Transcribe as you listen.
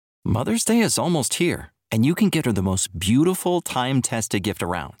Mother's Day is almost here, and you can get her the most beautiful time-tested gift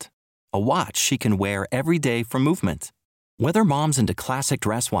around. A watch she can wear every day from Movement. Whether mom's into classic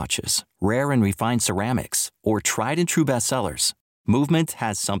dress watches, rare and refined ceramics, or tried and true bestsellers, Movement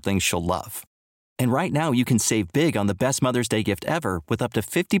has something she'll love. And right now you can save big on the best Mother's Day gift ever with up to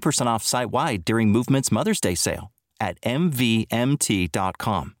 50% off site-wide during Movement's Mother's Day sale at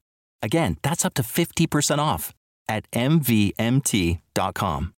MVMT.com. Again, that's up to 50% off at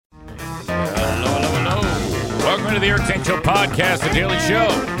MVMT.com. Hello. Welcome to the Eric St. Show podcast, the daily show,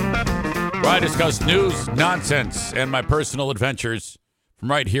 where I discuss news, nonsense, and my personal adventures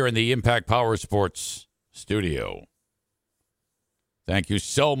from right here in the Impact Power Sports studio. Thank you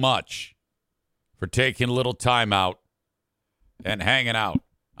so much for taking a little time out and hanging out.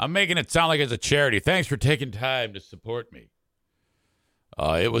 I'm making it sound like it's a charity. Thanks for taking time to support me.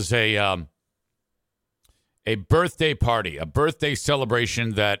 It was a birthday party, a birthday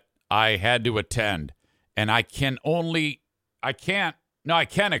celebration that I had to attend, and I can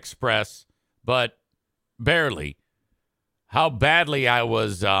express, but barely, how badly I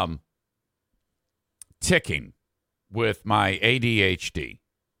was ticking with my ADHD.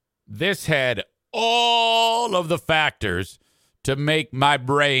 This had all of the factors to make my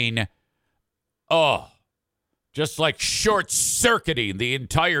brain, just like short-circuiting the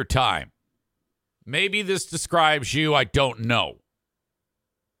entire time. Maybe this describes you, I don't know.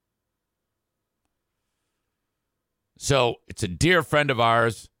 So it's a dear friend of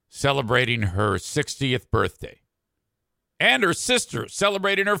ours celebrating her 60th birthday. And her sister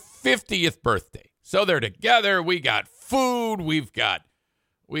celebrating her 50th birthday. So they're together. We got food.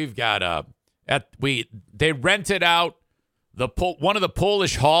 They rented out one of the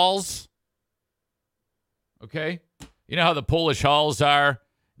Polish halls. Okay? You know how the Polish halls are?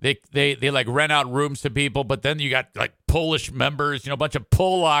 They like rent out rooms to people, but then you got like Polish members, a bunch of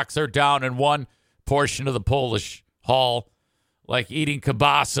Polacks are down in one portion of the Polish hall, like eating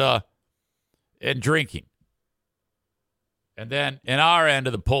kielbasa and drinking. And then in our end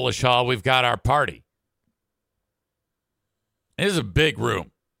of the Polish hall, we've got our party. This is a big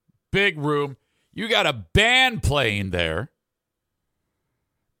room. Big room. You got a band playing there.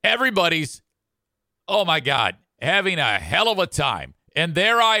 Everybody's, oh my God, having a hell of a time. And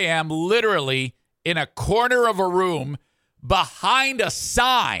there I am, literally in a corner of a room behind a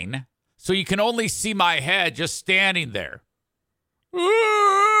sign, so you can only see my head just standing there.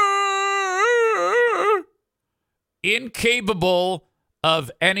 Incapable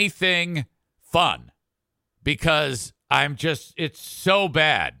of anything fun because it's so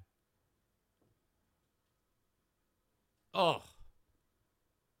bad. Oh.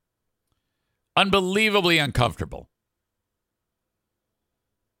 Unbelievably uncomfortable.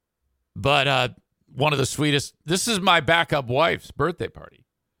 But one of the sweetest, this is my backup wife's birthday party.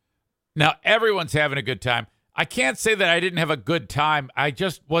 Now, everyone's having a good time. I can't say that I didn't have a good time. I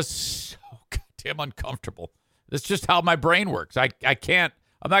just was so goddamn uncomfortable. That's just how my brain works. I'm not going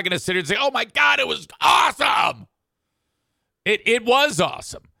to sit here and say, oh my God, it was awesome. It was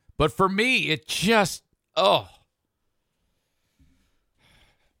awesome. But for me, it just, I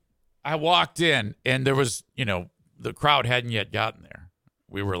walked in and there was, the crowd hadn't yet gotten there.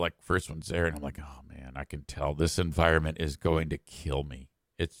 We were like first ones there, and I'm like, oh man, I can tell this environment is going to kill me.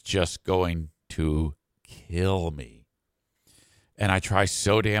 It's just going to kill me. And I try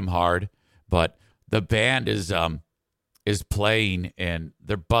so damn hard, but the band is playing and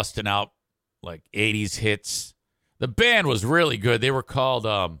they're busting out like 80s hits. The band was really good. They were called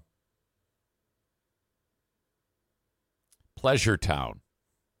Pleasure Town.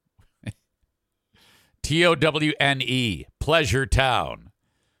 Towne, Pleasure Town.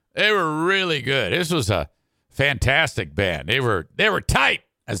 They were really good. This was a fantastic band. They were tight,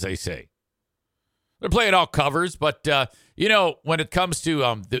 as they say. They're playing all covers, but when it comes to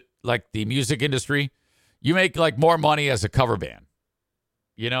the music industry, you make like more money as a cover band.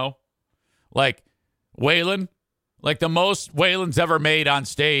 Like Waylon, like the most Waylon's ever made on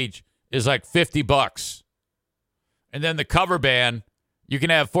stage is like $50. And then the cover band, you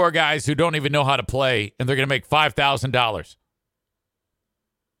can have 4 guys who don't even know how to play, and they're going to make $5,000.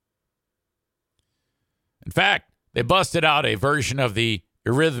 In fact, they busted out a version of the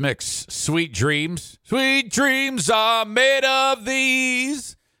Eurythmics' Sweet Dreams. Sweet dreams are made of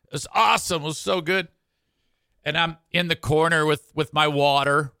these. It was awesome. It was so good. And I'm in the corner with my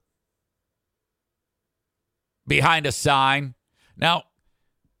water behind a sign. Now,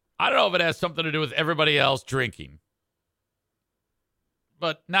 I don't know if it has something to do with everybody else drinking.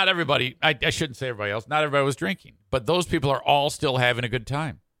 But not everybody, I shouldn't say everybody else. Not everybody was drinking. But those people are all still having a good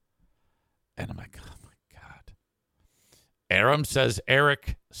time. And I'm like, oh my God. Aram says,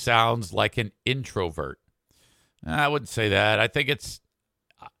 Eric, sounds like an introvert. I wouldn't say that. I think it's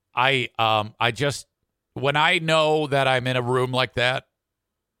I just when I know that I'm in a room like that,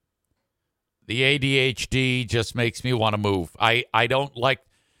 the ADHD just makes me want to move. I don't like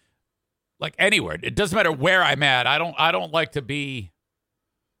anywhere. It doesn't matter where I'm at. I don't like to be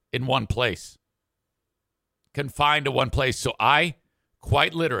in one place, confined to one place. So I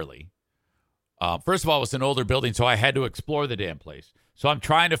quite literally, first of all, it was an older building, so I had to explore the damn place. So I'm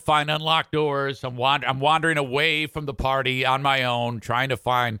trying to find unlocked doors. I'm wandering away from the party on my own, trying to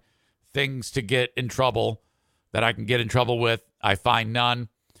find things to get in trouble that I can get in trouble with. I find none.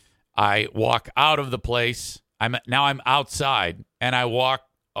 I walk out of the place. I'm outside, and I walk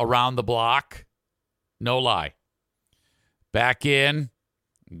around the block. No lie. Back in,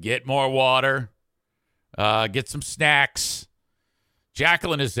 get more water, get some snacks.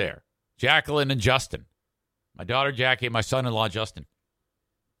 Jacqueline is there. Jacqueline and Justin. My daughter Jackie and my son-in-law Justin.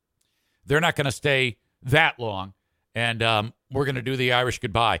 They're not going to stay that long, and we're going to do the Irish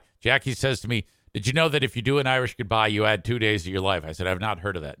goodbye. Jackie says to me, did you know that if you do an Irish goodbye, you add 2 days of your life? I said, I've not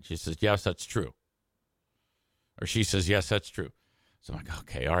heard of that. She says, yes, that's true. Or she says, yes, that's true. So I'm like,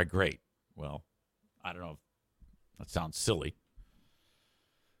 okay, all right, great. Well, I don't know. That sounds silly.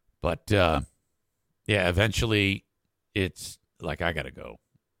 But, yeah, eventually it's like I got to go.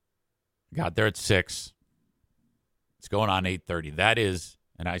 Got there at 6. It's going on 8:30. That is,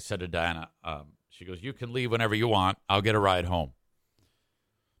 and I said to Diana, she goes, you can leave whenever you want. I'll get a ride home.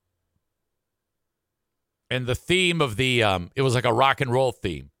 And the theme of the, it was like a rock and roll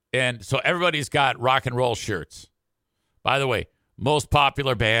theme. And so everybody's got rock and roll shirts. By the way, most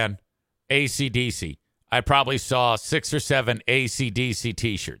popular band, AC/DC. I probably saw 6 or 7 AC/DC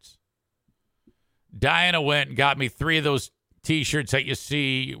T-shirts. Diana went and got me 3 of those T-shirts that you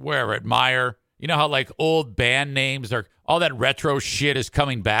see wherever at Meijer. You know how like old band names are, all that retro shit is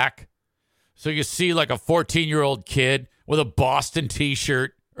coming back. So you see like a 14-year-old kid with a Boston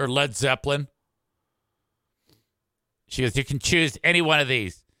T-shirt or Led Zeppelin. She goes, you can choose any one of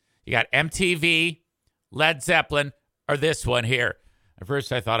these. You got MTV, Led Zeppelin, or this one here. At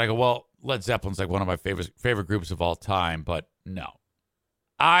first I thought, I go, well, Led Zeppelin's like one of my favorite groups of all time, but no.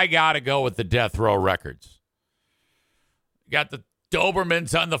 I got to go with the Death Row Records. Got the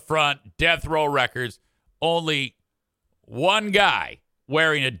Dobermans on the front, Death Row Records. Only one guy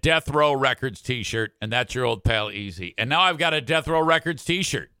wearing a Death Row Records T-shirt, and that's your old pal Easy. And now I've got a Death Row Records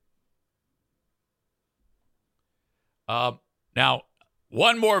T-shirt. Now,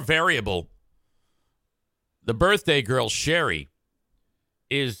 one more variable. The birthday girl, Sherry,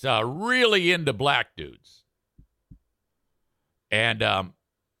 is really into black dudes. And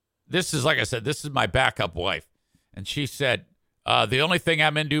this is, like I said, this is my backup wife. And she said, the only thing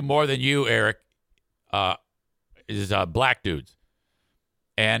I'm into more than you, Eric, is black dudes.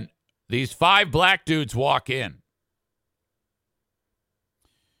 And these 5 black dudes walk in.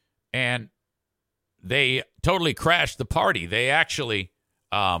 And they totally crashed the party. They actually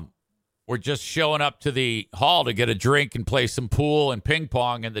were just showing up to the hall to get a drink and play some pool and ping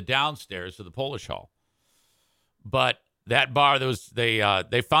pong in the downstairs of the Polish hall. But that bar,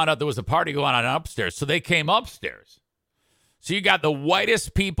 they found out there was a party going on upstairs, so they came upstairs. So you got the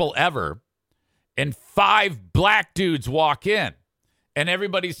whitest people ever, and 5 black dudes walk in. And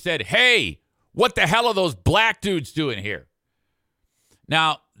everybody said, hey, what the hell are those black dudes doing here?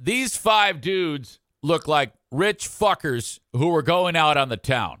 Now, these 5 dudes look like rich fuckers who were going out on the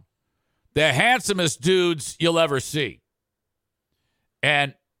town. The handsomest dudes you'll ever see.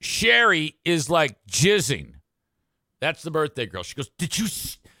 And Sherry is like jizzing. That's the birthday girl. She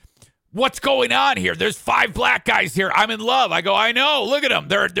goes, what's going on here? There's 5 black guys here. I'm in love. I go, I know. Look at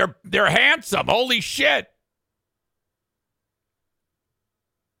them. They're handsome. Holy shit.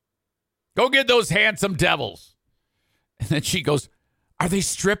 Go get those handsome devils. And then she goes, are they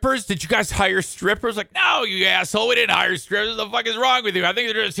strippers? Did you guys hire strippers? Like, no, you asshole. We didn't hire strippers. What the fuck is wrong with you? I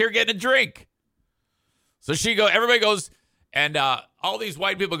think they're just here getting a drink. So everybody goes, and all these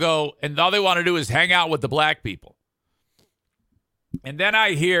white people go, and all they want to do is hang out with the black people. And then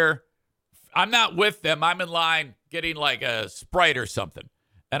I hear, I'm not with them. I'm in line getting like a Sprite or something.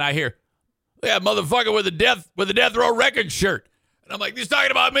 And I hear, yeah, motherfucker with a Death Row Records shirt. And I'm like, he's talking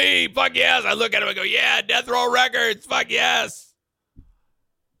about me. Fuck yes. I look at him and go, yeah, Death Row Records. Fuck yes.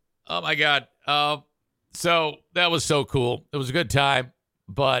 Oh, my God. So that was so cool. It was a good time,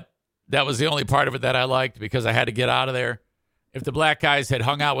 but that was the only part of it that I liked because I had to get out of there. If the black guys had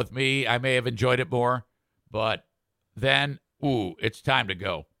hung out with me, I may have enjoyed it more, but then, it's time to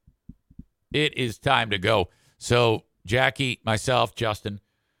go. It is time to go. So Jackie, myself, Justin,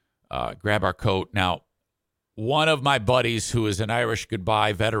 grab our coat. Now, one of my buddies who is an Irish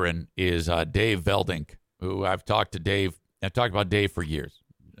Goodbye veteran is Dave Veldink, who I've talked about Dave for years,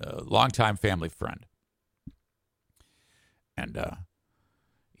 a longtime family friend. And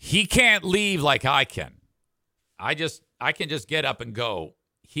he can't leave like I can. I can just get up and go.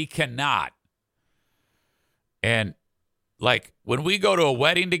 He cannot. And like when we go to a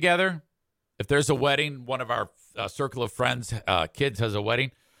wedding together, if there's a wedding, one of our circle of friends, kids has a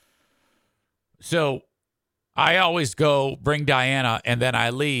wedding. So I always go bring Diana and then I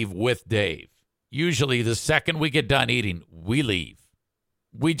leave with Dave. Usually the second we get done eating, we leave.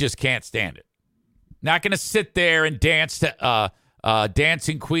 We just can't stand it. Not going to sit there and dance to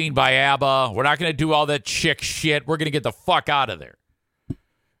Dancing Queen by ABBA. We're not going to do all that chick shit. We're going to get the fuck out of there.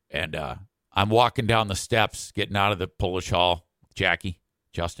 And I'm walking down the steps, getting out of the Polish Hall. Jackie,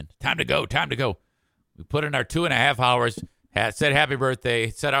 Justin, time to go. We put in our 2.5 hours, said happy birthday,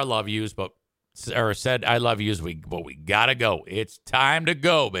 said I love yous, said I love yous, but we got to go. It's time to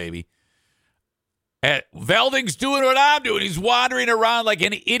go, baby. Velding's doing what I'm doing. He's wandering around like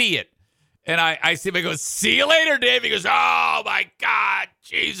an idiot. And I see him, I go, see you later, Dave. He goes, oh, my God,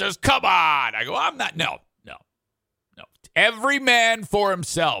 Jesus, come on. I go, I'm not, no. Every man for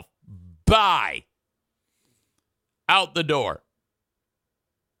himself. Bye. Out the door.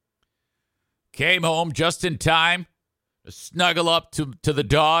 Came home just in time to snuggle up to the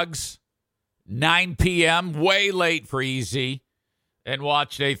dogs. 9 p.m., way late for EZ. And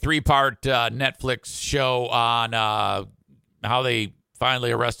watched a 3-part Netflix show on how they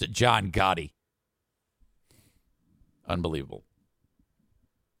finally arrested John Gotti. Unbelievable.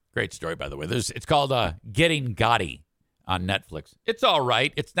 Great story, by the way. It's called Getting Gotti on Netflix. It's all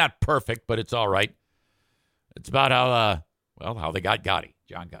right. It's not perfect, but it's all right. It's about how they got Gotti,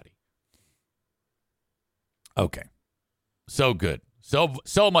 John Gotti. Okay. So good.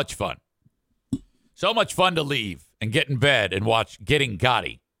 So much fun. So much fun to leave and get in bed and watch Getting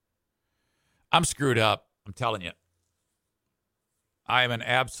Gotti. I'm screwed up. I'm telling you. I am an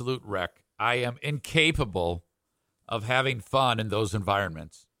absolute wreck. I am incapable of having fun in those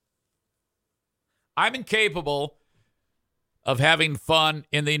environments. I'm incapable of having fun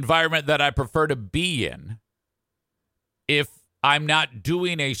in the environment that I prefer to be in if I'm not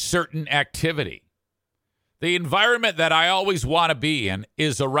doing a certain activity. The environment that I always want to be in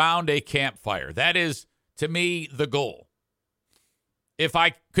is around a campfire. That is, to me, the goal. If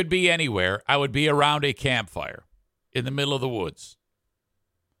I could be anywhere, I would be around a campfire in the middle of the woods.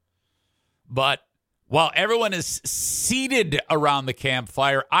 But while everyone is seated around the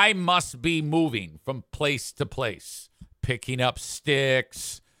campfire, I must be moving from place to place, picking up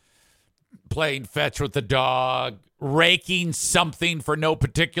sticks, playing fetch with the dog, raking something for no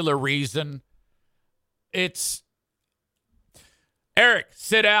particular reason. It's, Eric,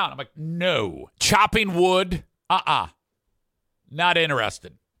 sit down. I'm like, no. Chopping wood? Not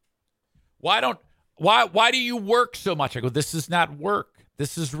interested. Why do you work so much? I go, this is not work.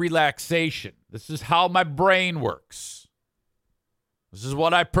 This is relaxation. This is how my brain works. This is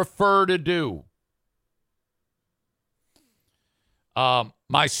what I prefer to do.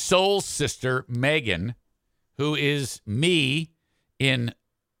 My soul sister, Megan, who is me in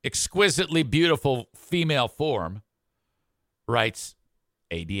exquisitely beautiful female form, writes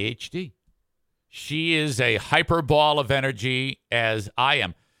ADHD. She is a hyperball of energy as I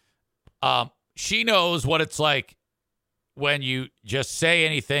am. She knows what it's like when you just say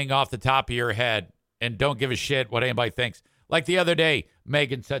anything off the top of your head and don't give a shit what anybody thinks. Like the other day,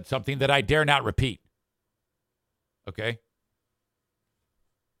 Megan said something that I dare not repeat. Okay?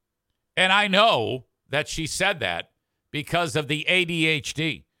 And I know that she said that because of the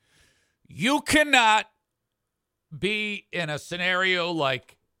ADHD. You cannot be in a scenario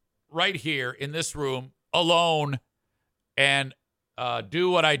like right here in this room alone and do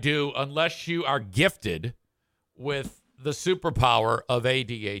what I do unless you are gifted with the superpower of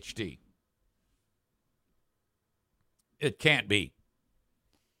ADHD. It can't be.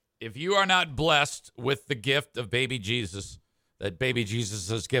 If you are not blessed with the gift of baby Jesus that baby Jesus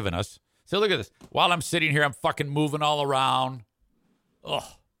has given us. So look at this. While I'm sitting here, I'm fucking moving all around. Ugh.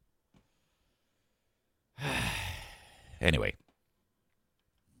 Anyway.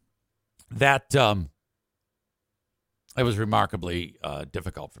 That it was remarkably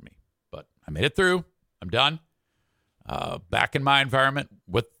difficult for me. But I made it through. I'm done. Back in my environment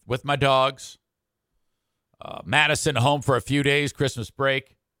with my dogs. Madison home for a few days, Christmas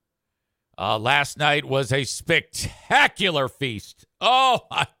break. Last night was a spectacular feast. Oh,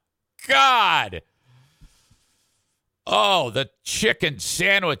 my God. Oh, the chicken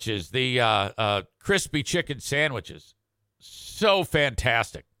sandwiches, the crispy chicken sandwiches. So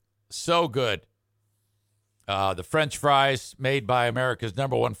fantastic. So good. The French fries made by America's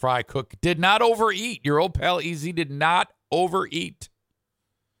number one fry cook did not overeat. Your old pal EZ did not overeat.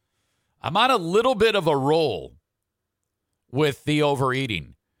 I'm on a little bit of a roll with the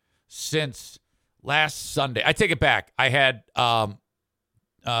overeating since last Sunday. I take it back. I had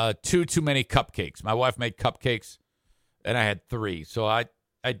two too many cupcakes. My wife made cupcakes, and I had 3. So I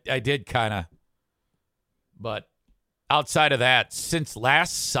did kind of, but outside of that, since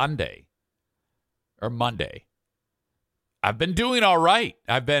last Sunday or Monday, I've been doing all right.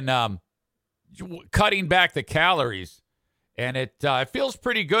 I've been cutting back the calories, and it feels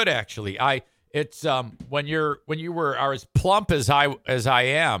pretty good actually. It's when you are as plump as I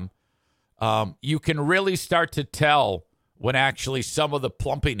am, you can really start to tell when actually some of the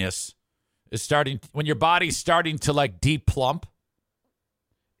plumpiness is starting, when your body's starting to like de-plump.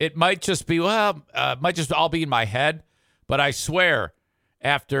 It might just be, it might just all be in my head, but I swear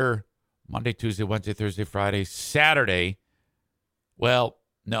after Monday, Tuesday, Wednesday, Thursday, Friday, Saturday,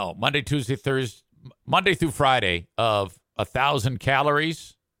 Monday, Tuesday, Thursday, Monday through Friday of 1,000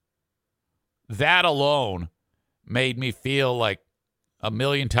 calories, that alone made me feel like a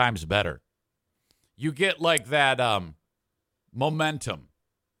million times better. You get like that momentum.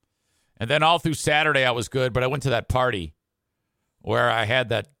 And then all through Saturday, I was good, but I went to that party where I had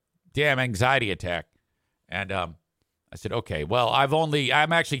that damn anxiety attack. And I said, okay, well,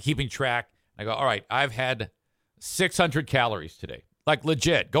 I'm actually keeping track. I go, all right, I've had 600 calories today. Like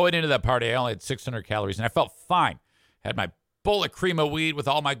legit, going into that party, I only had 600 calories, and I felt fine. Had my bowl of cream of wheat with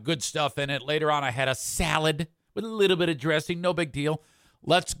all my good stuff in it. Later on, I had a salad with a little bit of dressing. No big deal.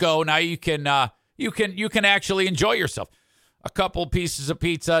 Let's go. Now you can actually enjoy yourself. A couple pieces of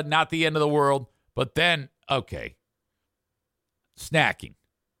pizza, not the end of the world. But then, okay, snacking.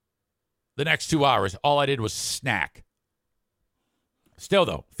 The next 2 hours, all I did was snack. Still,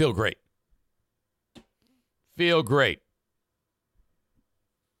 though, feel great. Feel great.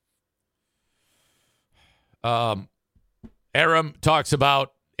 Aram talks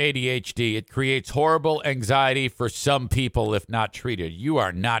about ADHD. It creates horrible anxiety for some people if not treated. You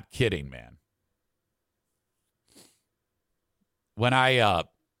are not kidding, man. When I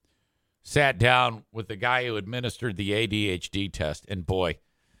sat down with the guy who administered the ADHD test, and boy,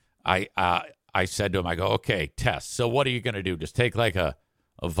 I said to him, I go, okay, test. So what are you going to do? Just take like a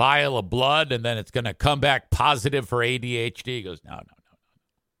vial of blood and then it's going to come back positive for ADHD? He goes, no.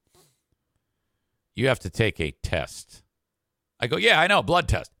 You have to take a test. I go, yeah, I know, blood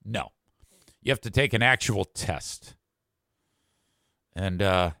test. No. You have to take an actual test. And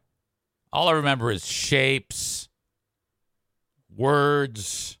all I remember is shapes,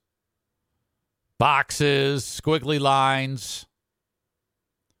 words, boxes, squiggly lines.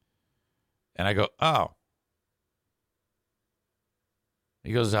 And I go, oh.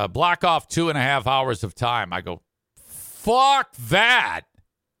 He goes, block off 2.5 hours of time. I go, fuck that.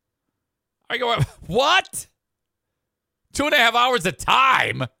 I go, what? 2.5 hours of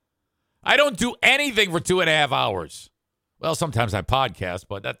time? I don't do anything for 2.5 hours. Well, sometimes I podcast,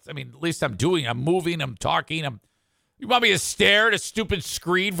 but at least I'm moving, I'm talking. You want me to stare at a stupid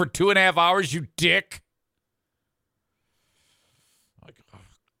screen for 2.5 hours, you dick? Like, oh,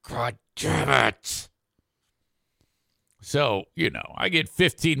 God damn it. So, I get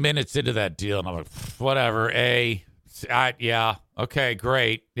 15 minutes into that deal, and I'm like, whatever, yeah, okay,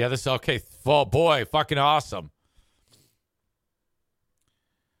 great. Yeah, this is okay. Oh, boy, fucking awesome.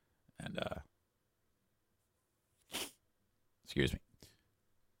 And, excuse me.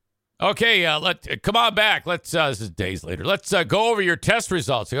 Okay, come on back. This is days later. Let's go over your test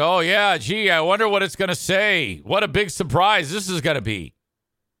results. Oh, yeah, gee, I wonder what it's going to say. What a big surprise this is going to be.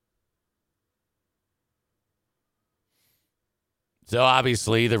 So,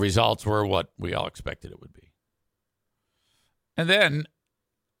 obviously, the results were what we all expected it would be. And then,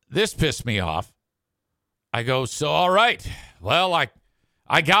 this pissed me off. I go, so, all right. Well, I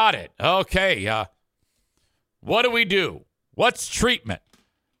got it. Okay, what do we do? What's treatment?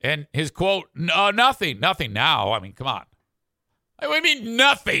 And his quote, nothing now. I mean, come on. I mean,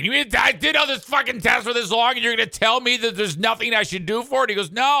 nothing. You mean I did all this fucking test for this long and you're going to tell me that there's nothing I should do for it? He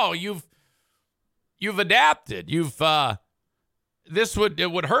goes, no, you've adapted. It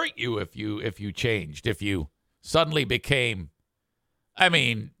would hurt you if you changed, if you suddenly became,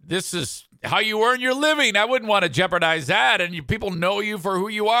 this is how you earn your living. I wouldn't want to jeopardize that. And people know you for who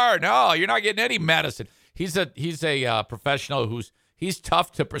you are. No, you're not getting any medicine. He's a professional he's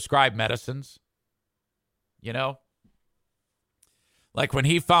tough to prescribe medicines. Like when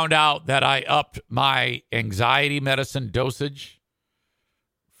he found out that I upped my anxiety medicine dosage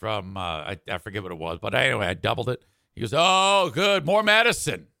from, I forget what it was, but anyway, I doubled it. He goes, oh, good, more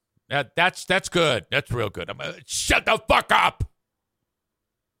medicine. That's good. That's real good. Shut the fuck up.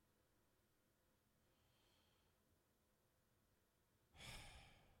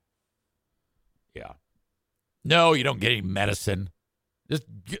 Yeah. No, you don't get any medicine. Just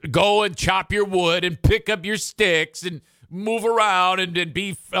go and chop your wood and pick up your sticks and move around and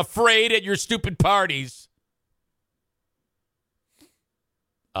be afraid at your stupid parties.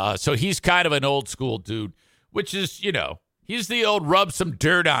 So he's kind of an old school dude, which is, he's the old rub some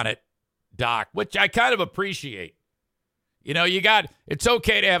dirt on it doc, which I kind of appreciate. It's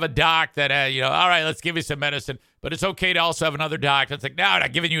okay to have a doc that, all right, let's give you some medicine, but it's okay to also have another doc that's like, no, I'm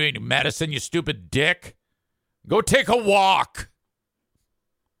not giving you any medicine, you stupid dick. Go take a walk.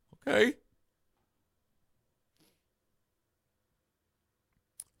 Okay.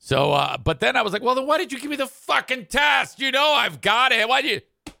 So, but then I was like, well, then why did you give me the fucking test? I've got it. Why'd you?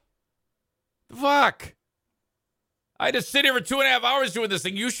 The fuck? I had to sit here for 2.5 hours doing this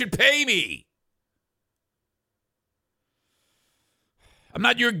thing. You should pay me. I'm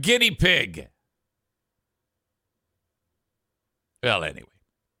not your guinea pig. Well, anyway.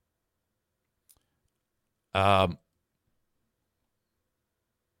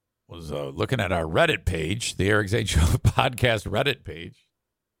 Was looking at our Reddit page, the Eric Zane Show podcast Reddit page,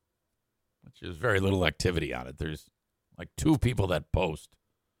 which is very little activity on it. There's like 2 people that post.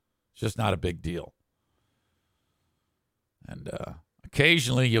 It's just not a big deal. And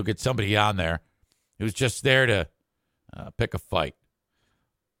occasionally you'll get somebody on there who's just there to pick a fight.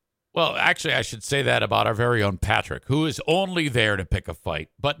 Well, actually, I should say that about our very own Patrick, who is only there to pick a fight,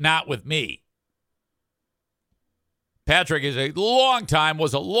 but not with me. Patrick was a long time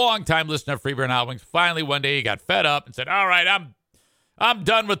listener of Free Beer and Hot Wings. Finally, one day he got fed up and said, all right, I'm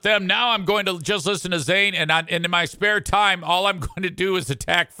done with them. Now I'm going to just listen to Zane, and in my spare time, all I'm going to do is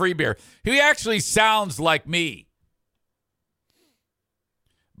attack Free Beer. He actually sounds like me.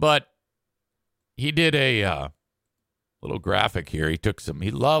 But he did a little graphic here.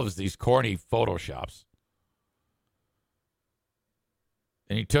 He loves these corny Photoshops.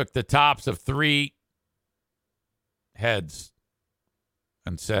 And he took the tops of 3 heads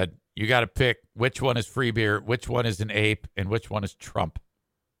and said, you got to pick which one is Free Beer, which one is an ape, and which one is Trump.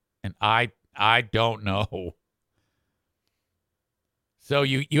 And I don't know. So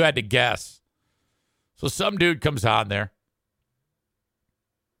you had to guess. So some dude comes on there.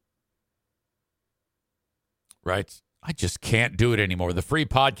 Right? I just can't do it anymore. The free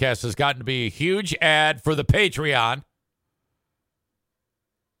podcast has gotten to be a huge ad for the Patreon.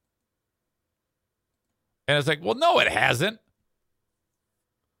 And it's like, well, no, it hasn't.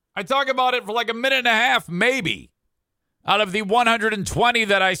 I talk about it for like a minute and a half, maybe, out of the 120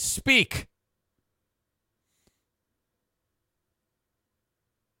 that I speak.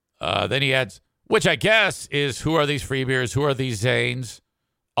 Then he adds, which I guess is, who are these free beers? Who are these Zanes?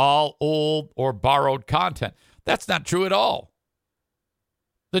 All old or borrowed content. That's not true at all.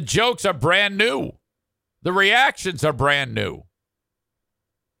 The jokes are brand new. The reactions are brand new.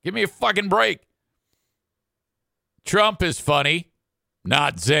 Give me a fucking break. Trump is funny,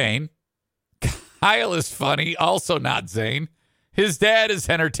 not Zane. Kyle is funny, also not Zane. His dad is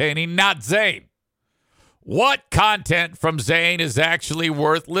entertaining, not Zane. What content from Zane is actually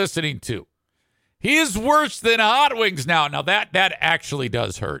worth listening to? He is worse than Hot Wings now. Now, that actually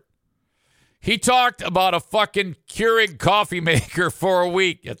does hurt. He talked about a fucking Keurig coffee maker for a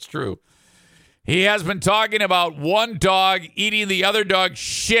week. That's true. He has been talking about one dog eating the other dog's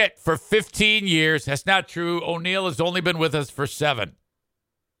shit for 15 years. That's not true. O'Neill has only been with us for 7.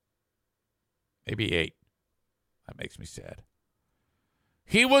 Maybe 8. That makes me sad.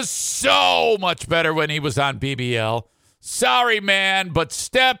 He was so much better when he was on BBL. Sorry, man, but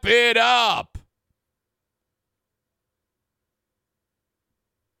step it up.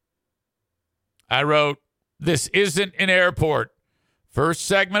 I wrote, this isn't an airport. First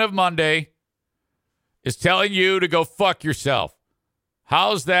segment of Monday is telling you to go fuck yourself.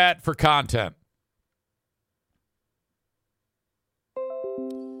 How's that for content?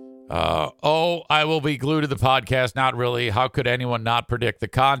 I will be glued to the podcast. Not really. How could anyone not predict the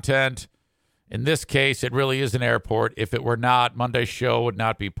content? In this case, it really is an airport. If it were not, Monday's show would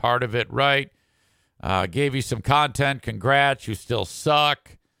not be part of it, right? Gave you some content. Congrats. You still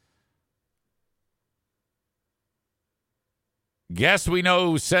suck. Guess we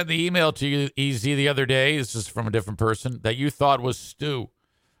know who sent the email to you, EZ, the other day. This is from a different person that you thought was Stu.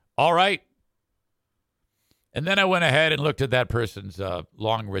 All right. And then I went ahead and looked at that person's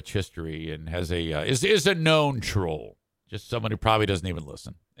long, rich history and has is a known troll. Just someone who probably doesn't even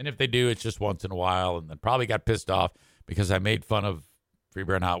listen. And if they do, it's just once in a while, and then probably got pissed off because I made fun of Free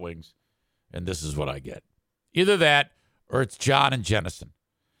Beer and Hot Wings, and this is what I get. Either that or it's John and Jennison.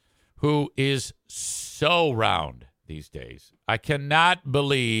 who is so round these days. I cannot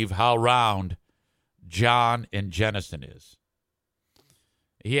believe how round John in Jennison is.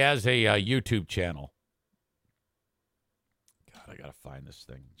 He has a YouTube channel. God, I got to find this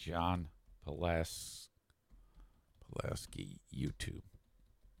thing. John Pulaski YouTube.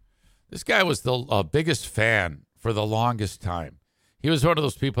 This guy was the biggest fan for the longest time. He was one of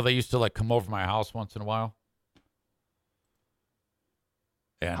those people that used to like come over to my house once in a while.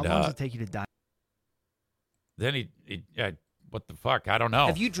 And, how long does it take you to die? Then he what the fuck? I don't know.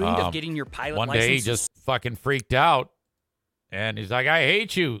 Have you dreamed of getting your pilot one license? Day he just fucking freaked out. And he's like, I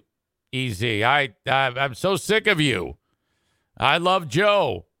hate you, EZ. I'm so sick of you. I love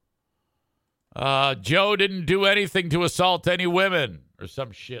Joe. Joe didn't do anything to assault any women or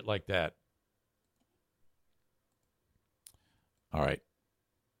some shit like that. All right.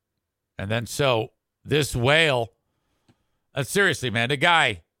 And then so this whale, seriously, man, the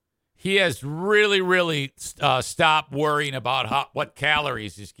guy, he has really, really stopped worrying about what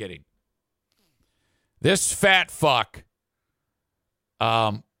calories he's getting. This fat fuck,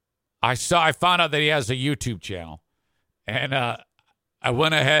 I found out that he has a YouTube channel, and I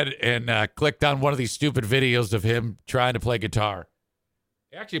went ahead and clicked on one of these stupid videos of him trying to play guitar.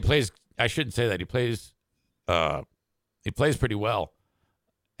 He actually plays. I shouldn't say that. He plays pretty well,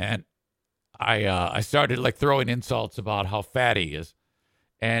 and I started like throwing insults about how fat he is,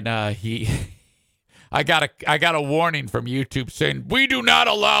 and I got a warning from YouTube saying we do not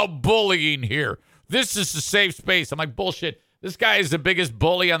allow bullying here. This is a safe space. I'm like, bullshit. This guy is the biggest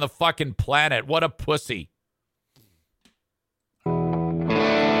bully on the fucking planet. What a pussy.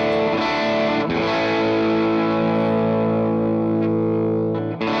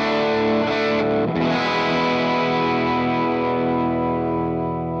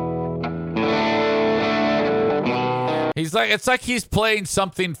 It's like he's playing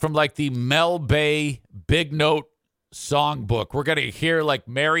something from like the Mel Bay Big Note songbook. We're going to hear like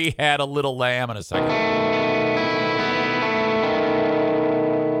Mary Had a Little Lamb in a second.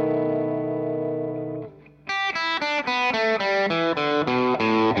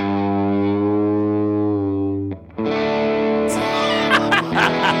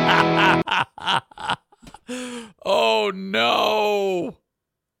 Oh, no.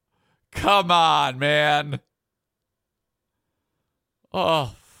 Come on, man.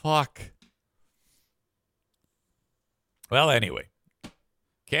 Oh, fuck. Well, anyway,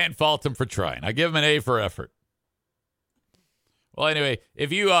 can't fault him for trying. I give him an A for effort. Well, anyway,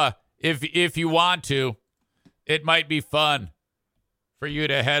 if you want to, it might be fun for you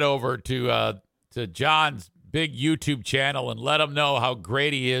to head over to John's big YouTube channel and let him know how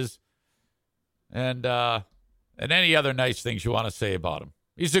great he is, and any other nice things you want to say about him.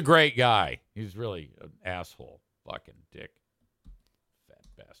 He's a great guy. He's really an asshole, fucking dick.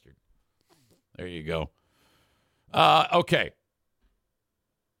 Bastard. There you go. Okay.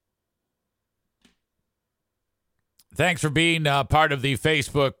 Thanks for being part of the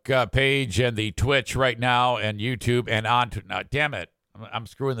Facebook page and the Twitch right now and YouTube and on to now. Damn it. I'm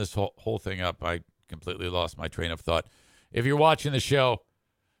screwing this whole thing up. I completely lost my train of thought. If you're watching the show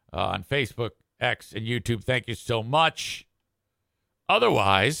on Facebook, X, and YouTube, thank you so much.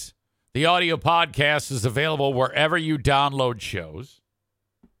 Otherwise, the audio podcast is available wherever you download shows.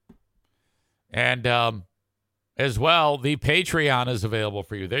 And as well, the Patreon is available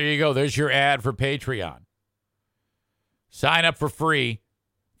for you. There you go. There's your ad for Patreon. Sign up for free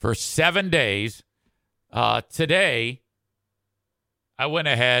for 7 days. Today, I went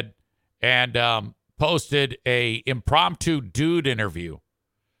ahead and posted a impromptu dude interview.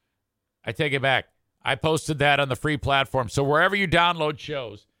 I take it back. I posted that on the free platform. So wherever you download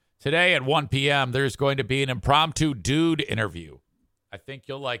shows, today at 1 p.m., there's going to be an impromptu dude interview. I think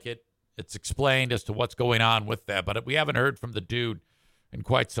you'll like it. It's explained as to what's going on with that, but we haven't heard from the dude in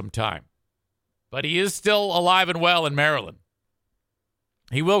quite some time. But he is still alive and well in Maryland.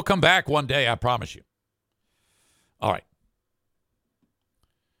 He will come back one day, I promise you. All right.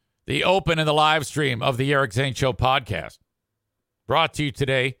 The open and the live stream of the Eric Zane Show podcast, brought to you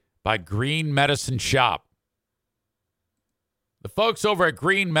today by Green Medicine Shop. The folks over at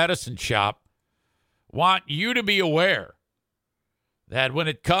Green Medicine Shop want you to be aware that when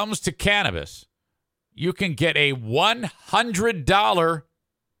it comes to cannabis, you can get a $100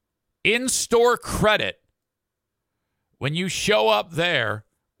 in-store credit when you show up there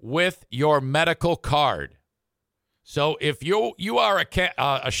with your medical card. So if you are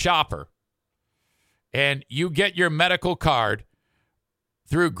a shopper and you get your medical card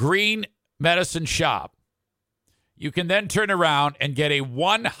through Green Medicine Shop, you can then turn around and get a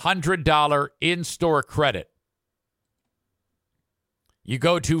 $100 in-store credit. You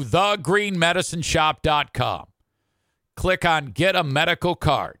go to thegreenmedicineshop.com. Click on Get a Medical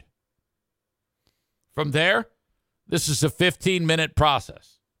Card. From there, this is a 15-minute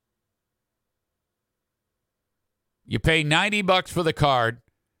process. You pay $90 for the card.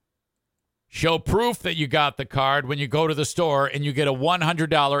 Show proof that you got the card when you go to the store, and you get a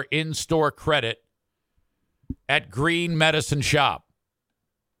 $100 in-store credit at Green Medicine Shop.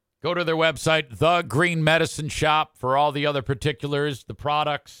 Go to their website, The Green Medicine Shop, for all the other particulars, the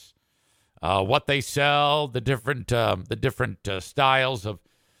products, what they sell, the different styles of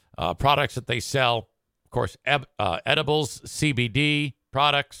products that they sell. Of course, edibles, CBD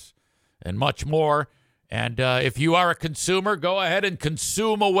products, and much more. And if you are a consumer, go ahead and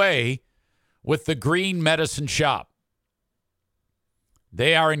consume away with the Green Medicine Shop.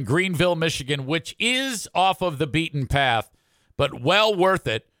 They are in Greenville, Michigan, which is off of the beaten path, but well worth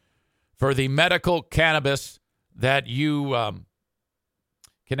it for the medical cannabis that you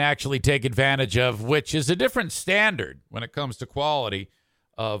can actually take advantage of, which is a different standard when it comes to quality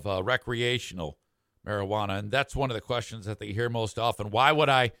of recreational marijuana. And that's one of the questions that they hear most often. Why would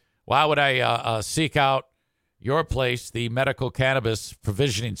I seek out your place, the Medical Cannabis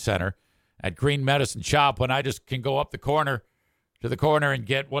Provisioning Center at Green Medicine Shop, when I just can go up to the corner and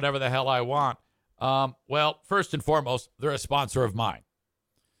get whatever the hell I want? Well, first and foremost, they're a sponsor of mine.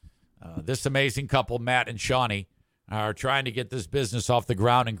 This amazing couple, Matt and Shawnee, are trying to get this business off the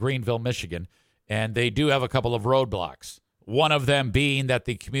ground in Greenville, Michigan, and they do have a couple of roadblocks. One of them being that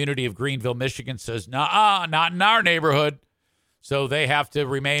the community of Greenville, Michigan says, nah, not in our neighborhood. So they have to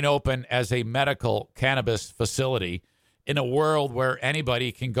remain open as a medical cannabis facility in a world where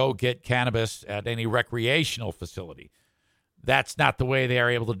anybody can go get cannabis at any recreational facility. That's not the way they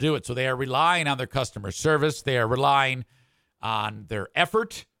are able to do it. So they are relying on their customer service. They are relying on their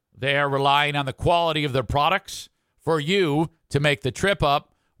effort. They are relying on the quality of their products for you to make the trip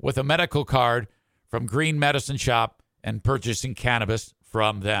up with a medical card from Green Medicine Shop and purchasing cannabis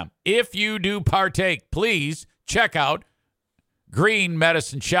from them. If you do partake, please check out Green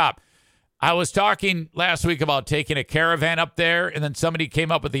Medicine Shop. I was talking last week about taking a caravan up there, and then somebody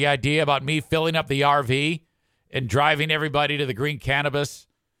came up with the idea about me filling up the RV and driving everybody to the Green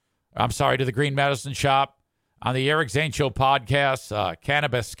Medicine Shop on the Eric Zane Show podcast,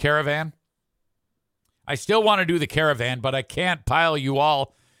 Cannabis Caravan. I still want to do the caravan, but I can't pile you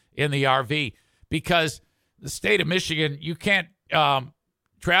all in the RV because the state of Michigan, you can't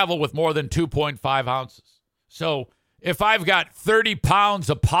travel with more than 2.5 ounces. So if I've got 30 pounds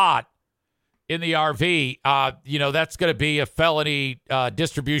of pot in the RV, that's going to be a felony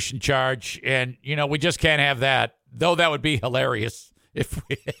distribution charge. And, we just can't have that, though that would be hilarious if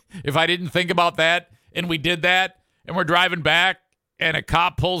I didn't think about that and we did that and we're driving back and a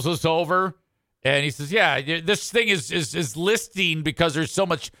cop pulls us over and he says, yeah, this thing is listing because there's so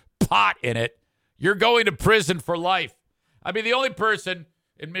much pot in it. You're going to prison for life. I mean, the only person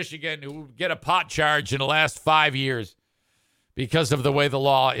in Michigan who would get a pot charge in the last 5 years because of the way the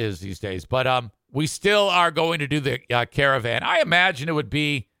law is these days. But we still are going to do the caravan. I imagine it would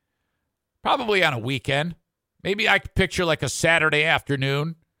be probably on a weekend. Maybe I could picture like a Saturday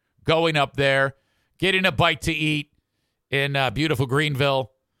afternoon going up there, getting a bite to eat in beautiful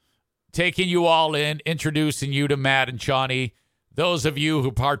Greenville, taking you all in, introducing you to Matt and Shawnee, those of you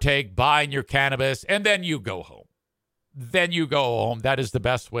who partake, buying your cannabis, and then you go home. That is the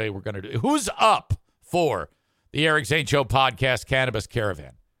best way we're going to do it. Who's up for the Eric Zane Show podcast Cannabis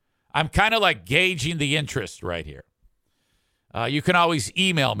Caravan? I'm kind of like gauging the interest right here. You can always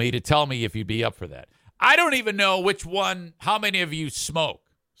email me to tell me if you'd be up for that. I don't even know which one, how many of you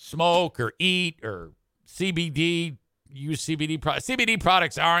smoke or eat or CBD, use CBD products. CBD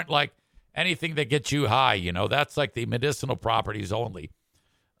products aren't like anything that gets you high. That's like the medicinal properties only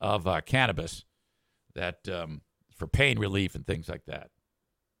of cannabis that for pain relief and things like that.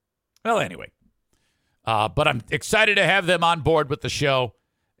 Well, anyway, but I'm excited to have them on board with the show.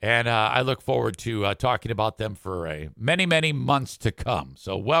 And I look forward to talking about them for many, many months to come.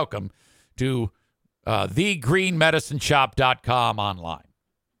 So welcome to thegreenmedicineshop.com online.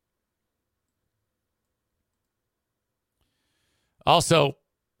 Also,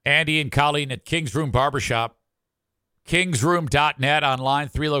 Andy and Colleen at King's Room Barbershop, kingsroom.net online,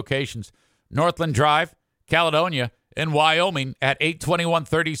 3 locations, Northland Drive, Caledonia, and Wyoming at 821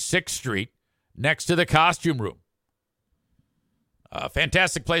 36th Street, next to the Costume Room. A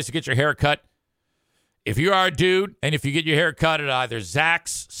fantastic place to get your hair cut. If you are a dude, and if you get your hair cut at either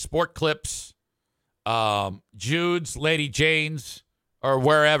Zach's, Sport Clips, Jude's, Lady Jane's, or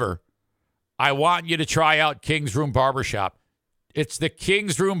wherever, I want you to try out King's Room Barbershop. It's the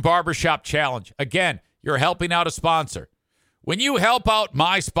King's Room Barbershop Challenge. Again, you're helping out a sponsor. When you help out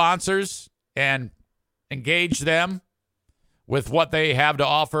my sponsors and engage them with what they have to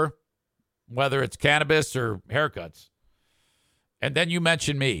offer, whether it's cannabis or haircuts, and then you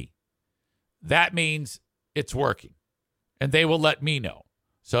mention me, that means it's working. And they will let me know.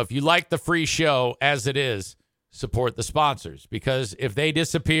 So if you like the free show as it is, support the sponsors. Because if they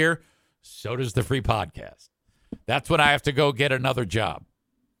disappear, so does the free podcast. That's when I have to go get another job.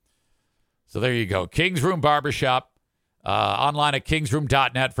 So there you go. King's Room Barbershop. Online at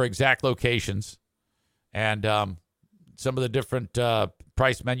kingsroom.net for exact locations. And some of the different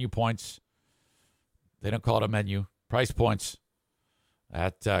price menu points. They don't call it a menu. Price points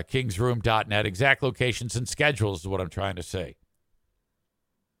at kingsroom.net. Exact locations and schedules is what I'm trying to say.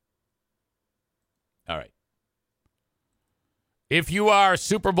 All right. If you are a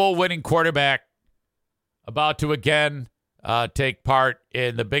Super Bowl winning quarterback about to again take part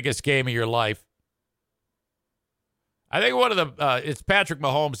in the biggest game of your life, I think one of the it's Patrick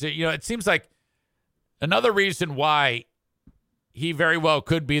Mahomes. You know, it seems like another reason why he very well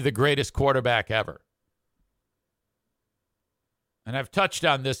could be the greatest quarterback ever. And I've touched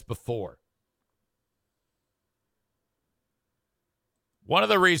on this before. One of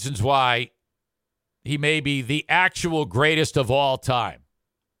the reasons why he may be the actual greatest of all time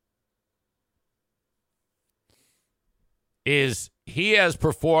is he has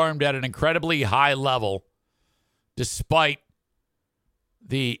performed at an incredibly high level despite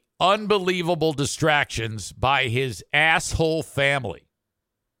the unbelievable distractions by his asshole family.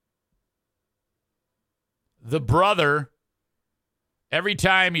 The brother, every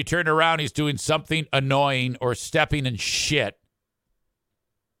time you turn around, he's doing something annoying or stepping in shit.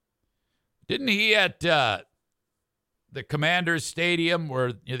 Didn't he at the Commanders Stadium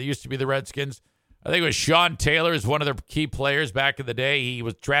where there used to be the Redskins? I think it was Sean Taylor is one of their key players back in the day. He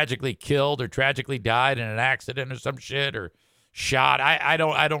was tragically killed or tragically died in an accident or some shit or shot. I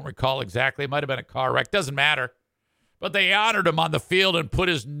don't recall exactly. It might have been a car wreck. Doesn't matter. But they honored him on the field and put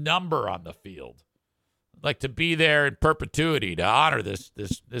his number on the field. Like to be there in perpetuity to honor this.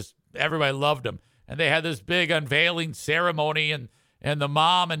 Everybody loved him. And they had this big unveiling ceremony and the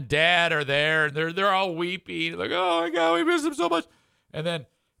mom and dad are there and they're all weepy. Like, oh my God, we miss him so much. And then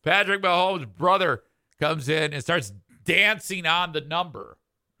Patrick Mahomes' brother comes in and starts dancing on the number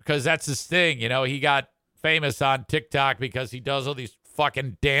because that's his thing. You know, he got famous on TikTok because he does all these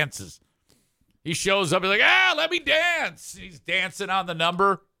fucking dances. He shows up, he's like, let me dance. He's dancing on the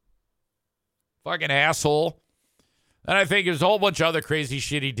number. Fucking asshole. And I think there's a whole bunch of other crazy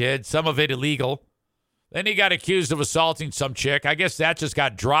shit he did, some of it illegal. Then he got accused of assaulting some chick. I guess that just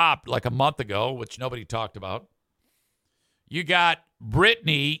got dropped like a month ago, which nobody talked about. You got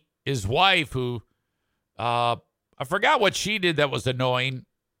Brittany, his wife, who I forgot what she did that was annoying.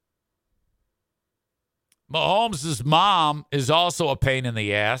 Mahomes' mom is also a pain in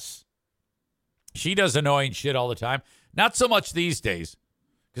the ass. She does annoying shit all the time. Not so much these days.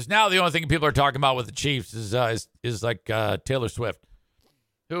 Because now the only thing people are talking about with the Chiefs is like Taylor Swift,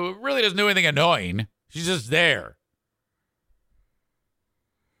 who really doesn't do anything annoying. She's just there.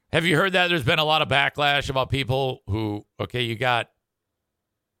 Have you heard that there's been a lot of backlash about people who, okay, you got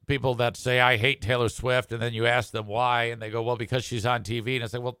people that say, I hate Taylor Swift, and then you ask them why, and they go, well, because she's on TV. And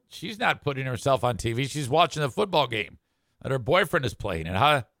it's like, well, she's not putting herself on TV. She's watching the football game that her boyfriend is playing.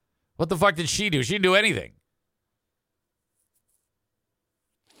 And what the fuck did she do? She didn't do anything.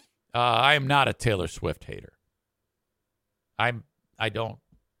 I am not a Taylor Swift hater. It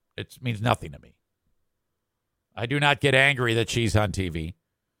means nothing to me. I do not get angry that she's on TV.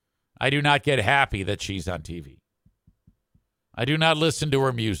 I do not get happy that she's on TV. I do not listen to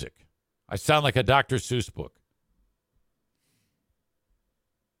her music. I sound like a Dr. Seuss book.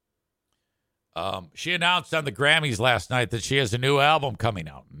 She announced on the Grammys last night that she has a new album coming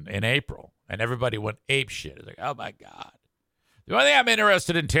out in April, and everybody went ape shit. It's like, oh my God. The only thing I'm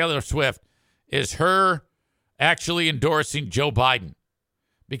interested in Taylor Swift is her actually endorsing Joe Biden.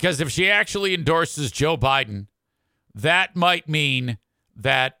 Because if she actually endorses Joe Biden, that might mean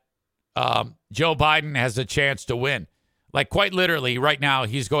that Joe Biden has a chance to win. Like quite literally, right now,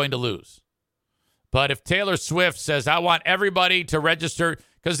 he's going to lose. But if Taylor Swift says, I want everybody to register,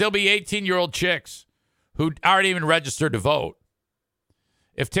 because there'll be 18-year-old chicks who aren't even registered to vote.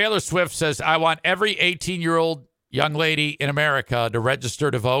 If Taylor Swift says, I want every 18-year-old young lady in America to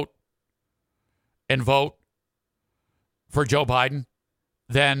register to vote and vote for Joe Biden,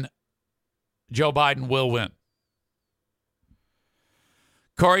 then Joe Biden will win.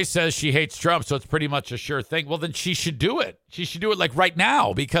 Corey says she hates Trump, so it's pretty much a sure thing. Well, then she should do it. She should do it like right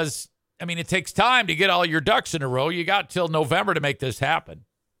now because, I mean, it takes time to get all your ducks in a row. You got till November to make this happen.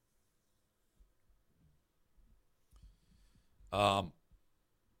 But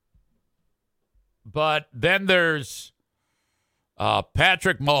then there's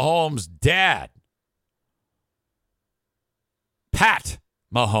Patrick Mahomes' dad, Pat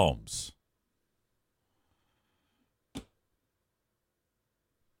Mahomes.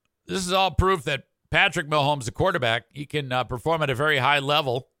 This is all proof that Patrick Mahomes, the quarterback, he can perform at a very high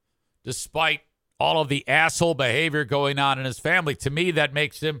level despite all of the asshole behavior going on in his family. To me, that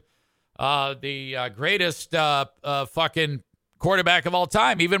makes him the greatest fucking quarterback of all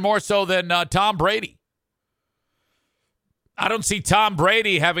time, even more so than Tom Brady. I don't see Tom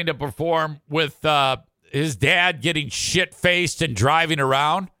Brady having to perform with his dad getting shit-faced and driving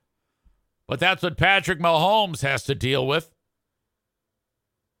around, but that's what Patrick Mahomes has to deal with.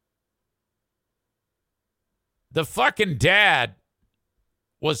 The fucking dad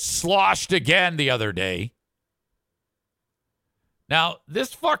was sloshed again the other day. Now,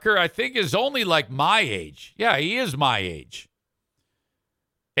 this fucker, I think, is only like my age. Yeah, he is my age.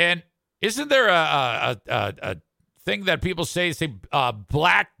 And isn't there a thing that people say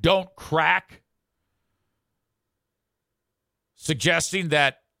black don't crack? Suggesting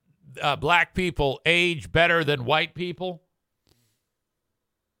that black people age better than white people?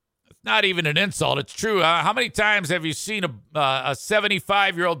 Not even an insult. It's true. How many times have you seen a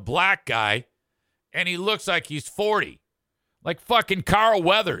 75-year-old black guy and he looks like he's 40? Like fucking Carl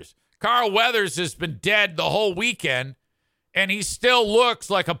Weathers. Carl Weathers has been dead the whole weekend and he still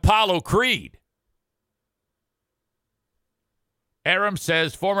looks like Apollo Creed. Aram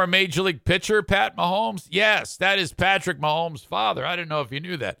says, former Major League pitcher Pat Mahomes? Yes, that is Patrick Mahomes' father. I didn't know if you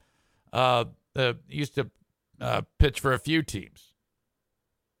knew that. He used to pitch for a few teams.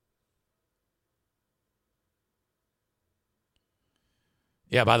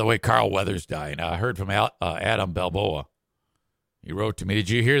 Yeah, by the way, Carl Weathers died. I heard from Adam Balboa. He wrote to me, did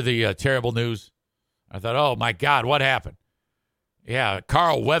you hear the terrible news? I thought, oh, my God, what happened? Yeah,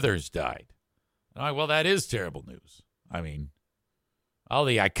 Carl Weathers died. I'm like, well, that is terrible news. I mean, all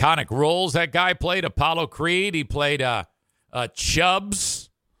the iconic roles that guy played. Apollo Creed. He played Chubbs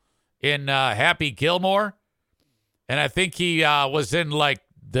in Happy Gilmore. And I think he was in, like,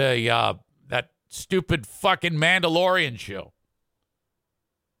 that stupid fucking Mandalorian show.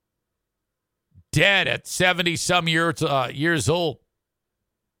 Dead at 70-some years old.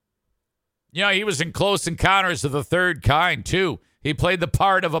 You know, he was in Close Encounters of the Third Kind, too. He played the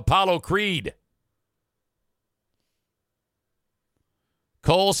part of Apollo Creed.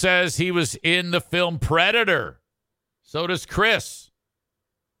 Cole says he was in the film Predator. So does Chris.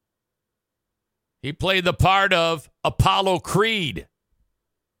 He played the part of Apollo Creed.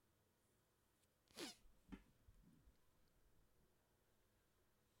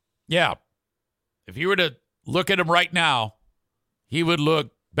 Yeah. If you were to look at him right now, he would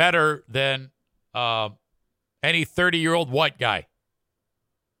look better than any 30-year-old white guy.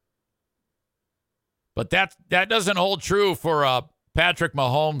 But that doesn't hold true for Patrick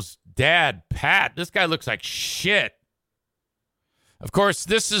Mahomes' dad, Pat. This guy looks like shit. Of course,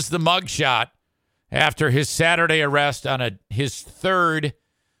 this is the mugshot after his Saturday arrest on his third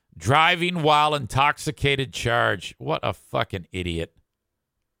driving while intoxicated charge. What a fucking idiot.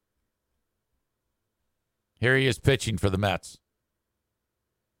 Here he is pitching for the Mets.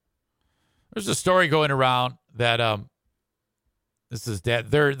 There's a story going around that this is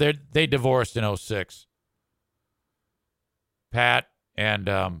dad. They divorced in 2006. Pat and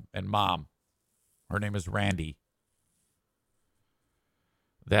mom. Her name is Randy.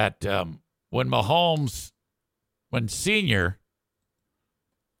 That when Senior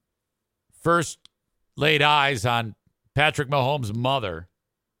first laid eyes on Patrick Mahomes' mother,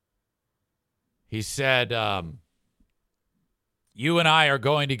 he said, you and I are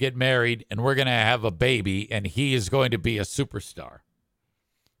going to get married and we're going to have a baby and he is going to be a superstar.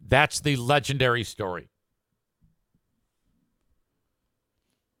 That's the legendary story.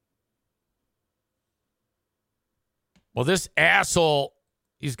 Well, this asshole,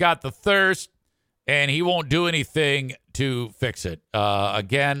 he's got the thirst and he won't do anything to fix it.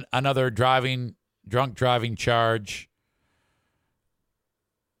 Again, another drunk driving charge.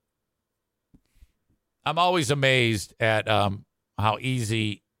 I'm always amazed at how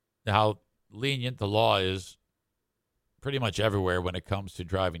lenient the law is pretty much everywhere when it comes to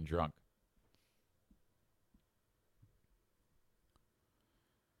driving drunk.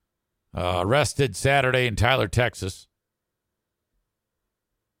 Arrested Saturday in Tyler, Texas.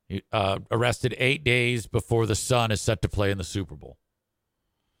 Arrested 8 days before the Sun is set to play in the Super Bowl.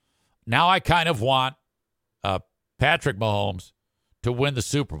 Now I kind of want Patrick Mahomes to win the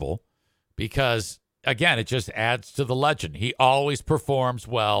Super Bowl because, again, it just adds to the legend. He always performs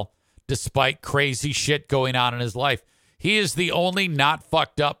well despite crazy shit going on in his life. He is the only not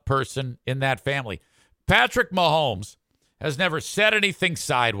fucked up person in that family. Patrick Mahomes has never said anything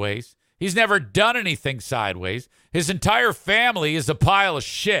sideways. He's never done anything sideways. His entire family is a pile of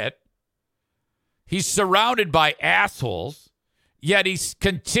shit. He's surrounded by assholes, yet he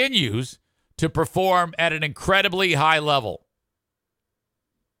continues to perform at an incredibly high level.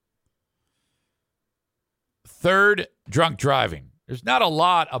 Third, drunk driving. There's not a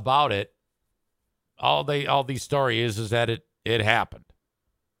lot about it. All the story is that it happened.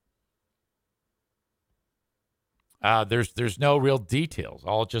 There's no real details.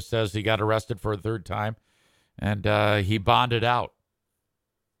 All it just says he got arrested for a third time, and he bonded out.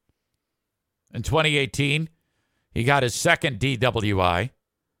 In 2018, he got his second DWI.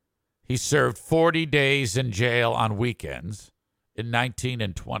 He served 40 days in jail on weekends in 19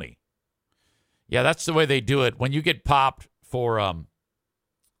 and 20. Yeah, that's the way they do it. When you get popped for,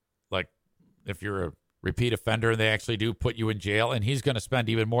 like, if you're a repeat offender and they actually do put you in jail, and he's going to spend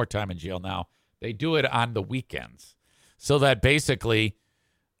even more time in jail now, they do it on the weekends. So that basically,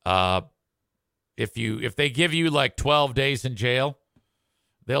 if they give you like 12 days in jail,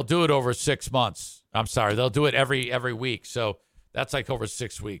 they'll do it over 6 months. I'm sorry, they'll do it every week. So that's like over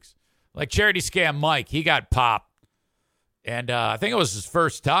 6 weeks. Like Charity Scam Mike, he got popped. And I think it was his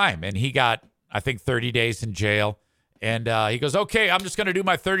first time. And he got, I think, 30 days in jail. And he goes, okay, I'm just going to do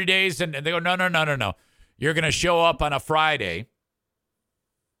my 30 days. And they go, no. You're going to show up on a Friday.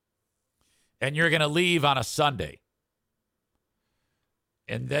 And you're going to leave on a Sunday.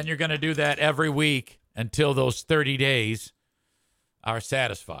 And then you're going to do that every week until those 30 days are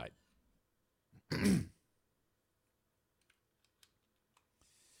satisfied.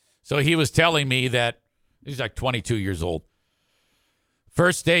 So he was telling me that he's like 22 years old.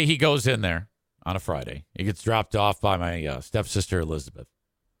 First day he goes in there on a Friday. He gets dropped off by my stepsister, Elizabeth.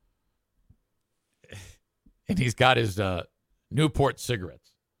 And he's got his Newport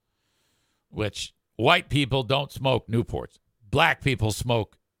cigarettes, which white people don't smoke Newports. Black people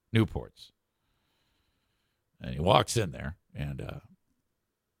smoke Newports. And he walks in there, and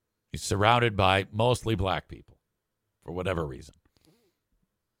he's surrounded by mostly black people for whatever reason.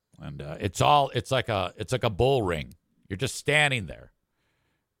 And it's like a bull ring. You're just standing there.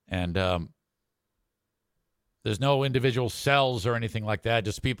 And there's no individual cells or anything like that.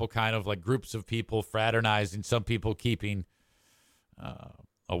 Just people kind of like groups of people fraternizing. Some people keeping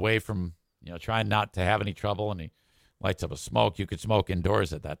away from, trying not to have any trouble. And he lights up a smoke. You could smoke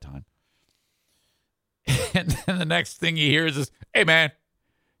indoors at that time. And then the next thing he hears is, hey, man,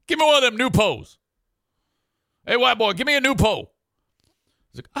 give me one of them Newpos. Hey, white boy, give me a Newpo.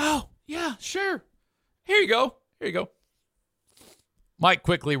 He's like, oh, yeah, sure. Here you go. Mike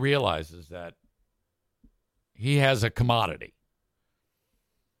quickly realizes that he has a commodity.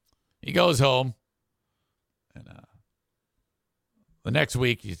 He goes home, and the next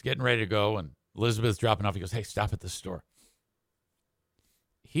week he's getting ready to go, and Elizabeth's dropping off. He goes, hey, stop at this store.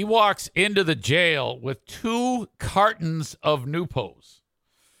 He walks into the jail with 2 cartons of Newpos.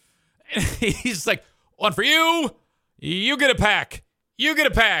 And he's like, one for you. You get a pack. You get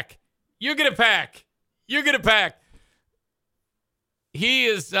a pack. You get a pack. You get a pack. He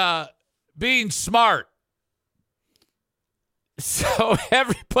is being smart. So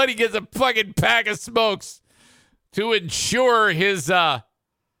everybody gets a fucking pack of smokes to ensure his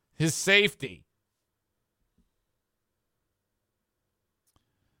safety.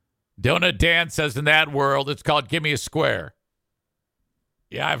 Donut Dan says in that world, it's called Give Me a Square.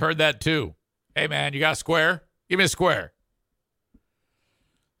 Yeah, I've heard that too. Hey, man, you got a square? Give me a square.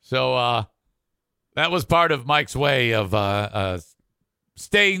 So that was part of Mike's way of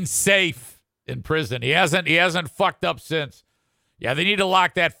staying safe in prison. He hasn't fucked up since. Yeah, they need to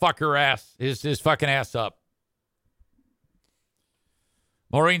lock that fucker his fucking ass up.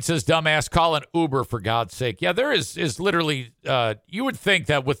 Maureen says, dumbass, call an Uber for God's sake. Yeah, there is literally, you would think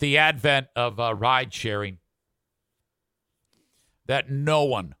that with the advent of ride sharing, that no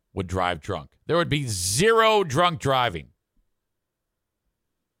one would drive drunk. There would be 0 drunk driving.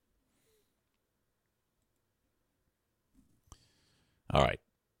 All right.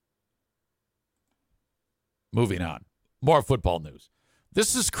 Moving on. More football news.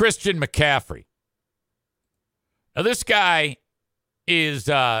 This is Christian McCaffrey. Now, this guy is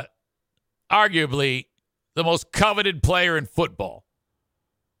arguably the most coveted player in football.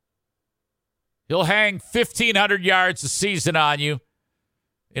 He'll hang 1,500 yards a season on you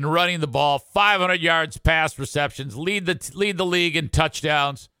in running the ball, 500 yards pass receptions, lead the league in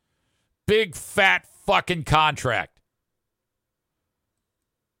touchdowns. Big, fat fucking contract.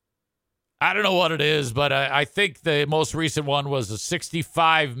 I don't know what it is, but I think the most recent one was a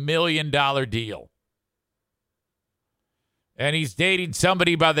 $65 million deal. And he's dating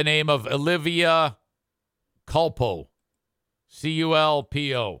somebody by the name of Olivia Culpo.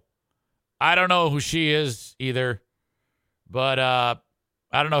 Culpo. I don't know who she is either. But I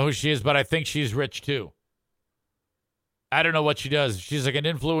don't know who she is, but I think she's rich too. I don't know what she does. She's like an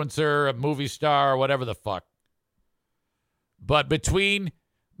influencer, a movie star, whatever the fuck. But between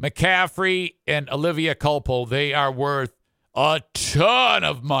McCaffrey and Olivia Culpo, they are worth a ton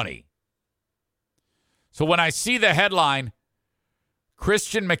of money. So when I see the headline,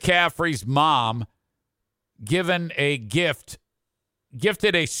 Christian McCaffrey's mom gifted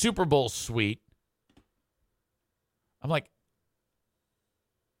a Super Bowl suite, I'm like,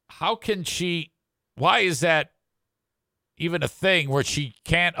 how can she, why is that even a thing where she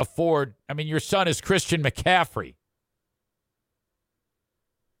can't afford, I mean, your son is Christian McCaffrey.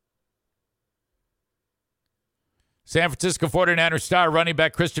 San Francisco 49ers star running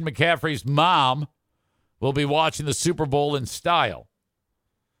back Christian McCaffrey's mom will be watching the Super Bowl in style.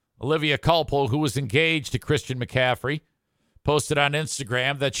 Olivia Culpo, who was engaged to Christian McCaffrey, posted on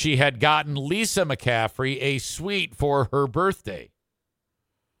Instagram that she had gotten Lisa McCaffrey a suite for her birthday.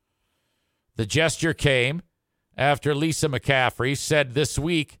 The gesture came after Lisa McCaffrey said this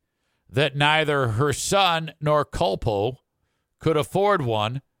week that neither her son nor Culpo could afford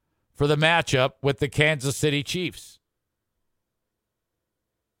one for the matchup with the Kansas City Chiefs.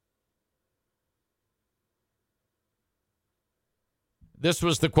 This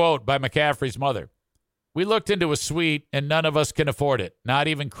was the quote by McCaffrey's mother. We looked into a suite and none of us can afford it. Not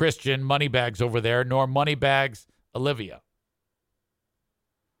even Christian Moneybags over there, nor Moneybags Olivia.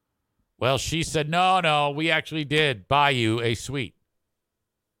 Well, she said, no, we actually did buy you a suite.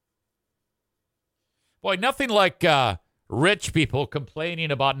 Boy, nothing like rich people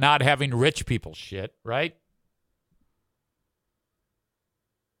complaining about not having rich people shit, right?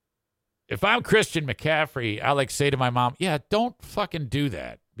 If I'm Christian McCaffrey, I say to my mom, yeah, don't fucking do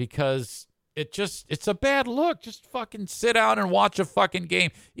that because it's a bad look. Just fucking sit down and watch a fucking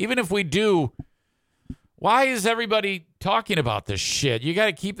game. Even if we do, why is everybody talking about this shit? You got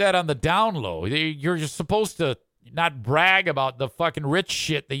to keep that on the down low. You're just supposed to not brag about the fucking rich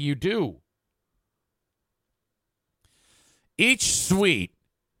shit that you do. Each suite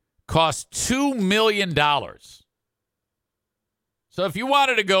costs $2 million. So if you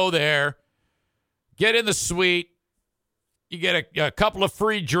wanted to go there, get in the suite, you get a couple of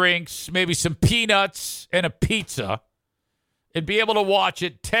free drinks, maybe some peanuts and a pizza, and be able to watch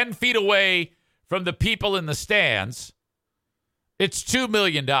it 10 feet away from the people in the stands, it's $2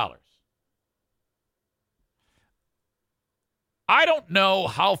 million. I don't know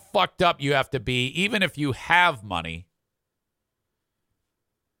how fucked up you have to be, even if you have money,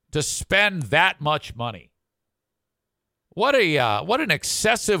 to spend that much money. What an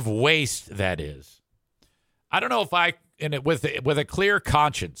excessive waste that is. I don't know if I, with a clear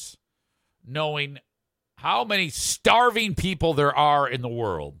conscience, knowing how many starving people there are in the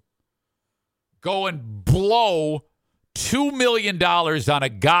world, go and blow $2 million on a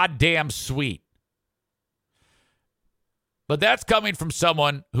goddamn suite. But that's coming from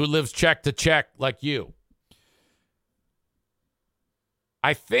someone who lives check to check like you.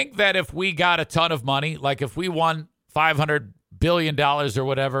 I think that if we got a ton of money, like if we won $500 billion or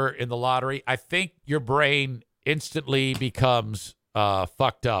whatever in the lottery, I think your brain instantly becomes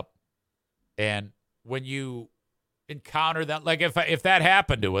fucked up. And when you encounter that, like if that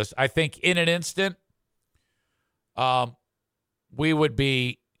happened to us, I think in an instant, we would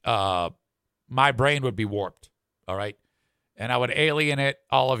be, my brain would be warped. All right. And I would alienate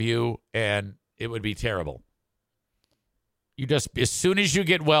all of you and it would be terrible. You just, as soon as you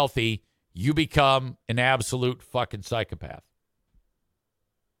get wealthy, you become an absolute fucking psychopath.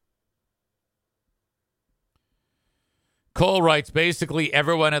 Cole writes, basically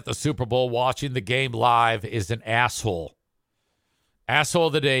everyone at the Super Bowl watching the game live is an asshole. Asshole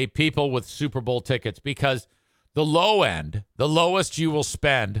of the day, people with Super Bowl tickets, because the low end, the lowest you will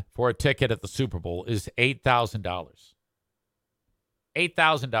spend for a ticket at the Super Bowl is $8,000.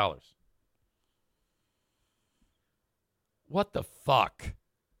 $8,000. What the fuck?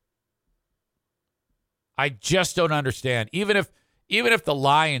 I just don't understand. Even if the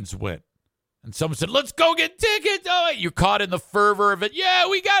Lions win and someone said, let's go get tickets. Oh, you're caught in the fervor of it. Yeah,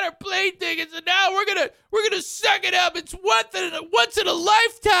 we got our plane tickets and now we're gonna suck it up. It's once in a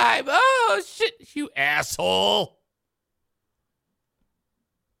lifetime. Oh shit, you asshole.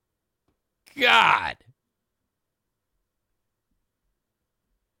 God.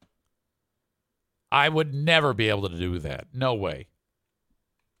 I would never be able to do that. No way.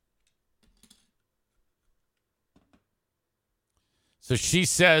 So she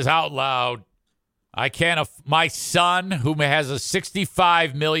says out loud, I can't. My son, who has a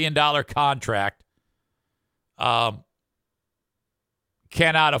 $65 million contract, cannot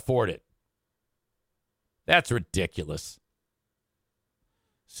afford it. That's ridiculous.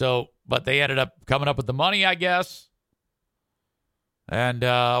 So, but they ended up coming up with the money, I guess. And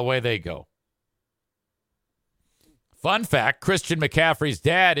away they go. Fun fact, Christian McCaffrey's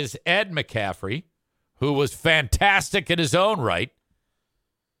dad is Ed McCaffrey, who was fantastic in his own right.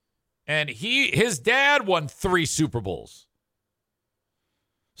 And his dad won 3 Super Bowls.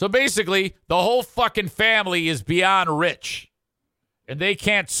 So basically, the whole fucking family is beyond rich. And they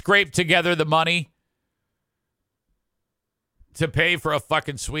can't scrape together the money to pay for a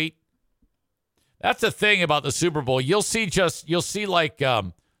fucking suite. That's the thing about the Super Bowl. You'll see like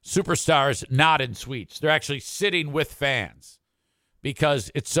superstars not in suites. They're actually sitting with fans because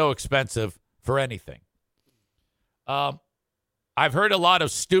it's so expensive for anything. I've heard a lot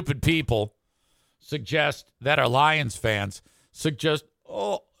of stupid people suggest that are Lions fans suggest,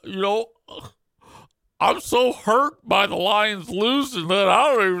 I'm so hurt by the Lions losing that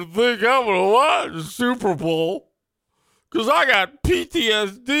I don't even think I'm going to watch the Super Bowl because I got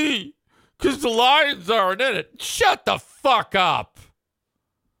PTSD because the Lions aren't in it. Shut the fuck up,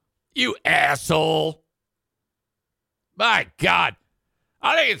 you asshole. My God.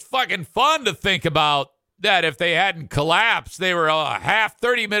 I think it's fucking fun to think about that if they hadn't collapsed, they were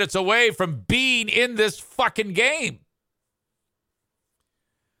 30 minutes away from being in this fucking game.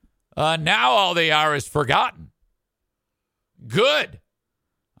 Now all they are is forgotten. Good.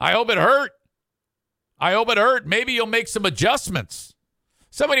 I hope it hurt. Maybe you'll make some adjustments.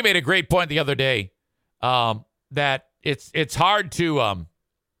 Somebody made a great point the other day that it's hard to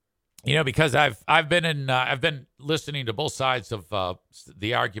because I've been listening to both sides of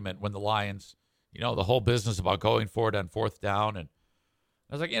the argument when the Lions, the whole business about going for it on 4th down, and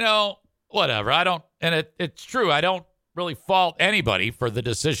I was like, whatever. I don't, and it's true. I don't really fault anybody for the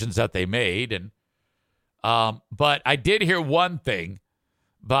decisions that they made, and but I did hear one thing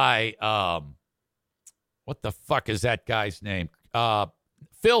by what the fuck is that guy's name?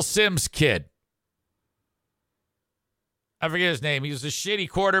 Phil Simms' kid. I forget his name. He was a shitty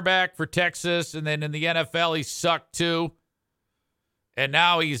quarterback for Texas, and then in the NFL he sucked too. And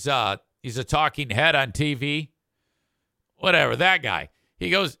now he's a talking head on TV. Whatever, that guy. He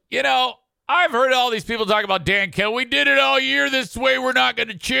goes, I've heard all these people talk about Dan Campbell. We did it all year this way. We're not going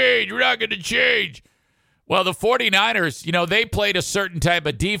to change. Well, the 49ers, they played a certain type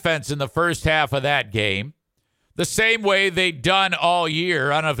of defense in the first half of that game. The same way they'd done all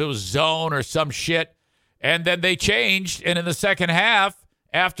year. I don't know if it was zone or some shit. And then they changed. And in the second half,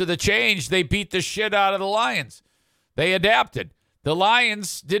 after the change, they beat the shit out of the Lions. They adapted. The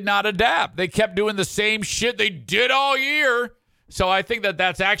Lions did not adapt. They kept doing the same shit they did all year. So I think that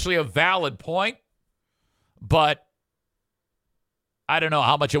that's actually a valid point. But I don't know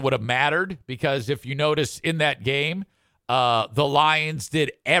how much it would have mattered, because if you notice in that game, the Lions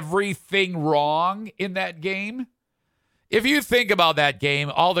did everything wrong in that game. If you think about that game,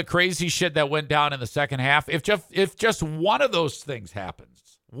 all the crazy shit that went down in the second half, if just one of those things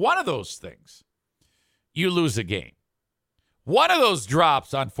happens, you lose a game. One of those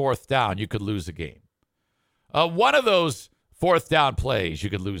drops on 4th down, you could lose a game. One of those 4th down plays, you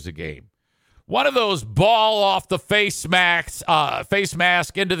could lose a game. One of those ball off the face mask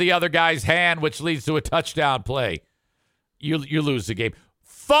into the other guy's hand, which leads to a touchdown play, you lose the game.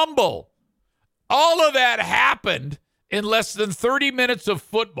 Fumble. All of that happened in less than 30 minutes of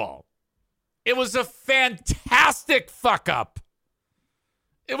football. It was a fantastic fuck up.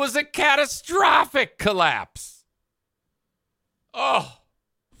 It was a catastrophic collapse. Oh,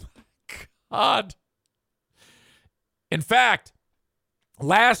 God. In fact,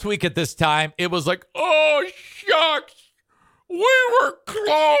 last week at this time, it was like, oh, shucks, we were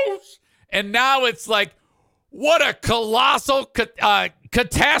close. And now it's like, what a colossal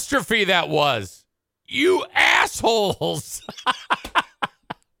catastrophe that was. You assholes.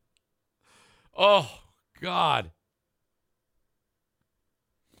 Oh, God.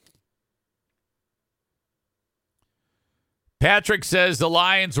 Patrick says the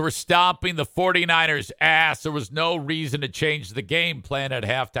Lions were stomping the 49ers' ass. There was no reason to change the game plan at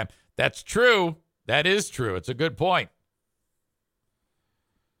halftime. That's true. That is true. It's a good point.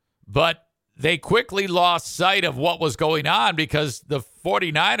 But they quickly lost sight of what was going on because the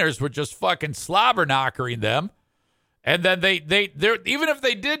 49ers were just fucking slobber-knockering them. And then they even if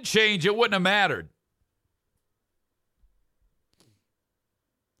they did change, it wouldn't have mattered.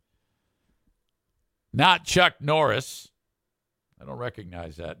 Not Chuck Norris. I don't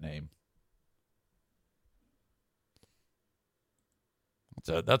recognize that name.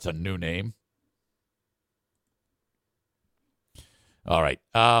 That's a new name. All right.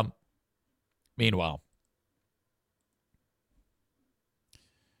 Meanwhile,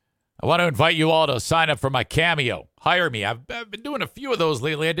 I want to invite you all to sign up for my Cameo. Hire me. I've been doing a few of those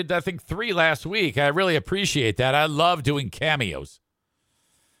lately. I did, I think, 3 last week. I really appreciate that. I love doing cameos.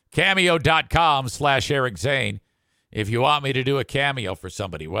 Cameo.com/Eric Zane. If you want me to do a cameo for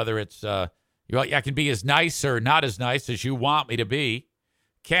somebody, whether it's I can be as nice or not as nice as you want me to be.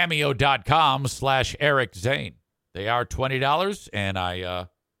 Cameo.com/Eric Zane. They are $20, and I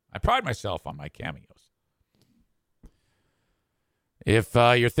pride myself on my cameos. If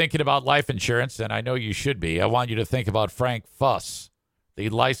you're thinking about life insurance, and I know you should be, I want you to think about Frank Fuss, the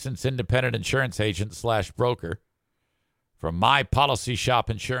licensed independent insurance agent / broker from My Policy Shop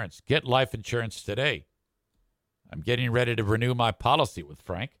Insurance. Get life insurance today. I'm getting ready to renew my policy with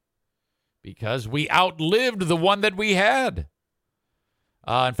Frank because we outlived the one that we had.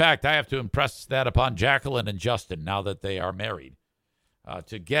 In fact, I have to impress that upon Jacqueline and Justin now that they are married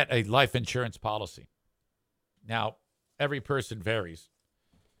to get a life insurance policy. Now, every person varies,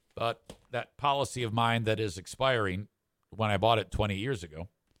 but that policy of mine that is expiring when I bought it 20 years ago,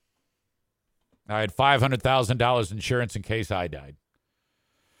 I had $500,000 insurance in case I died.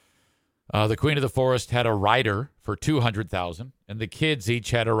 The Queen of the Forest had a rider for $200,000, and the kids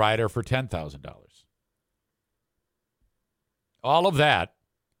each had a rider for $10,000. All of that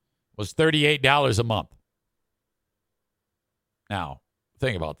was $38 a month. Now,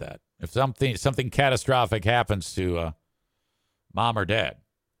 think about that. If something catastrophic happens to mom or dad,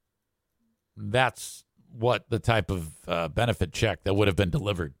 that's what the type of benefit check that would have been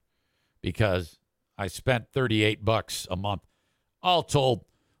delivered, because I spent $38 a month. All told,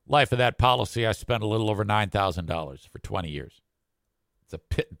 life of that policy, I spent a little over $9,000 for 20 years. It's a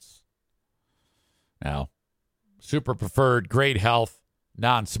pittance. Now, super preferred, great health,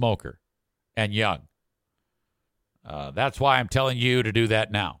 non-smoker, and young. That's why I'm telling you to do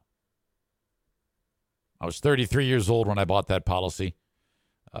that now. I was 33 years old when I bought that policy.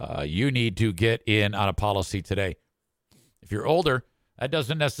 You need to get in on a policy today. If you're older, that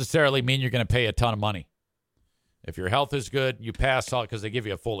doesn't necessarily mean you're going to pay a ton of money. If your health is good, you pass all, because they give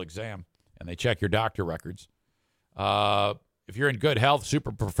you a full exam and they check your doctor records. If you're in good health,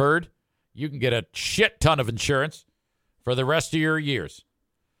 super preferred, you can get a shit ton of insurance for the rest of your years.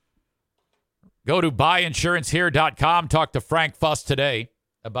 Go to buyinsurancehere.com. Talk to Frank Fuss today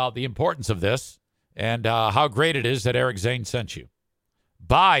about the importance of this and how great it is that Eric Zane sent you.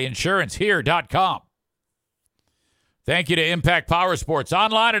 Buyinsurancehere.com. Thank you to Impact Power Sports.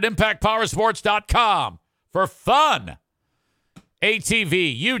 Online at impactpowersports.com for fun.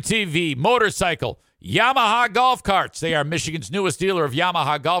 ATV, UTV, motorcycle, Yamaha golf carts. They are Michigan's newest dealer of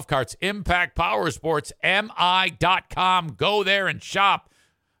Yamaha golf carts. Impact Power Sports, MI.com. Go there and shop.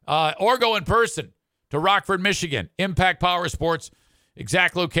 Or go in person to Rockford, Michigan. Impact Power Sports,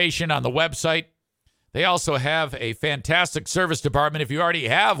 exact location on the website. They also have a fantastic service department. If you already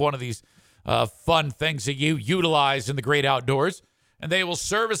have one of these fun things that you utilize in the great outdoors, and they will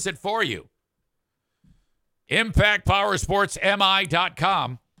service it for you.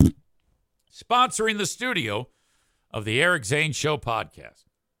 ImpactPowerSportsMI.com, sponsoring the studio of the Eric Zane Show podcast.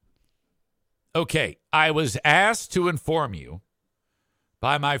 Okay, I was asked to inform you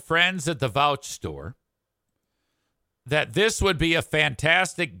by my friends at the Vouch Store that this would be a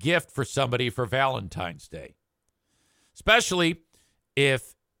fantastic gift for somebody for Valentine's Day, especially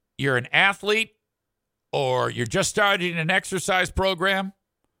if you're an athlete or you're just starting an exercise program,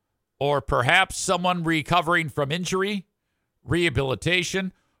 or perhaps someone recovering from injury,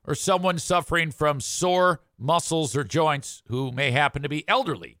 rehabilitation, or someone suffering from sore muscles or joints who may happen to be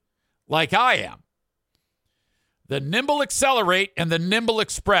elderly, like I am. The Nimble Accelerate and the Nimble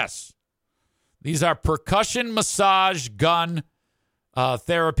Express. These are percussion massage gun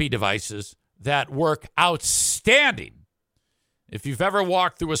therapy devices that work outstanding. If you've ever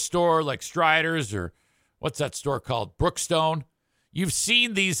walked through a store like Strider's or what's that store called? Brookstone. You've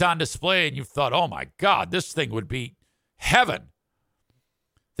seen these on display and you've thought, oh my God, this thing would be heaven.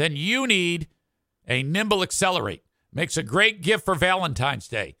 Then you need a Nimble Accelerate. Makes a great gift for Valentine's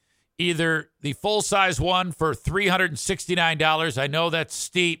Day. Either the full-size one for $369. I know that's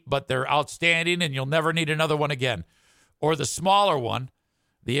steep, but they're outstanding and you'll never need another one again. Or the smaller one,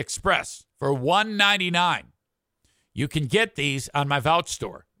 the Express, for $199. You can get these on my Vouch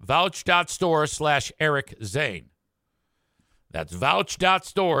store. Vouch.store/Eric Zane. That's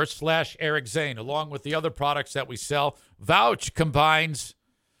Vouch.store/Eric Zane, along with the other products that we sell. Vouch combines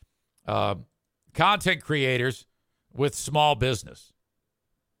content creators with small business.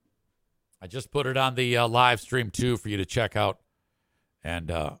 I just put it on the live stream, too, for you to check out,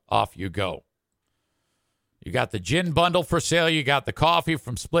 and off you go. You got the gin bundle for sale. You got the coffee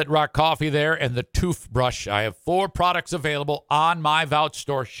from Split Rock Coffee there and the toothbrush. I have 4 products available on my Vouch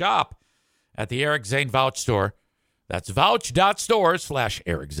Store. Shop at the Eric Zane Vouch Store. That's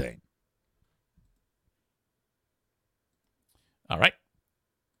vouch.store/Eric Zane. All right.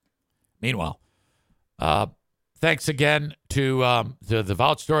 Meanwhile, thanks again to the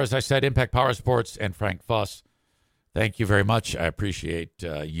Vouch Store, as I said, Impact Power Sports, and Frank Fuss. Thank you very much. I appreciate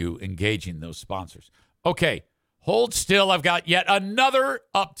you engaging those sponsors. Okay, hold still. I've got yet another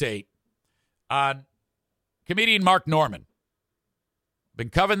update on comedian Mark Norman. Been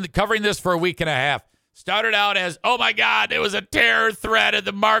covering this for a week and a half. Started out as, oh my God, there was a terror threat at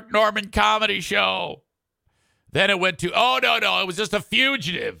the Mark Norman comedy show. Then it went to, oh, no, it was just a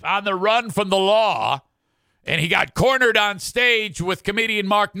fugitive on the run from the law, and he got cornered on stage with comedian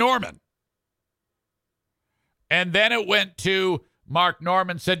Mark Norman. And then it went to Mark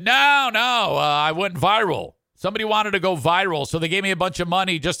Norman said, no, I went viral. Somebody wanted to go viral, so they gave me a bunch of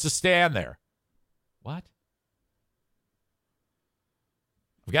money just to stand there. What?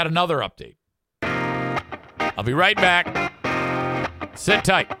 I've got another update. I'll be right back. Sit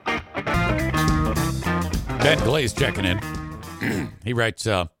tight. Ben Glaze checking in. He writes,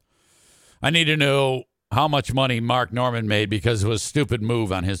 I need to know how much money Mark Norman made because it was a stupid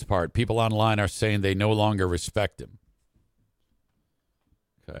move on his part. People online are saying they no longer respect him.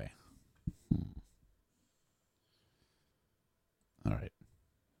 Okay. All right.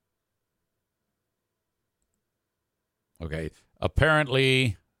 Okay.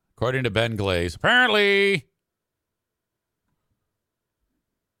 Apparently, according to Ben Glaze,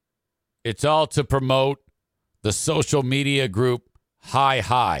 it's all to promote the social media group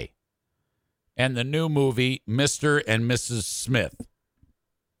Hi and the new movie Mr. and Mrs. Smith.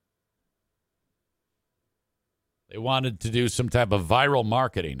 They wanted to do some type of viral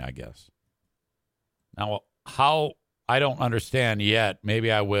marketing, I guess. Now, how, I don't understand yet.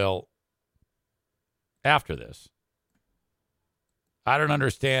 Maybe I will after this. I don't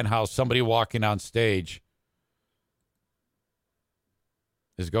understand how somebody walking on stage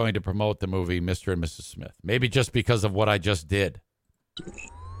is going to promote the movie Mr. and Mrs. Smith. Maybe just because of what I just did.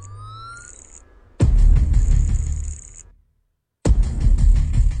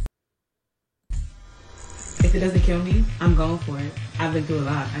 If it doesn't kill me, I'm going for it. I've been through a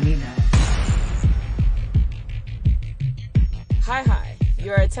lot. I need that. Hi.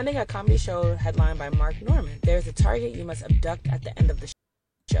 You're attending a comedy show headlined by Mark Norman. There's a target you must abduct at the end of the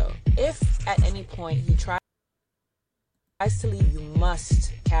show. If at any point he tries to leave, you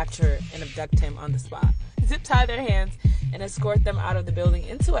must capture and abduct him on the spot. Zip tie their hands and escort them out of the building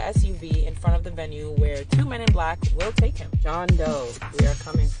into a SUV in front of the venue where 2 men in black will take him. John Doe, we are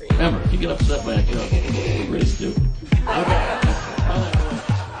coming for you. Remember, if you get upset, back up. We're really stupid. Okay.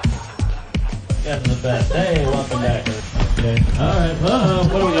 Got the best. Hey, welcome back. Okay. All right.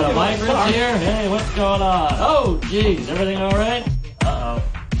 What do we got? A migrant here? Hey, what's going on? Oh, geez. Everything all right? Uh-oh.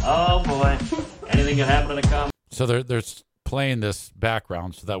 Oh, boy. Anything can happen in a comedy. So they're playing this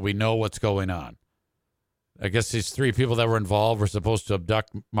background so that we know what's going on. I guess these 3 people that were involved were supposed to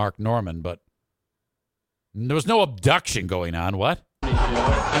abduct Mark Norman, but there was no abduction going on. What?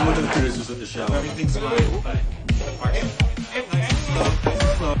 I'm one of the producers of the show. Everything's fine.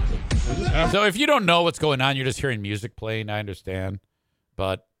 So if you don't know what's going on, you're just hearing music playing. I understand,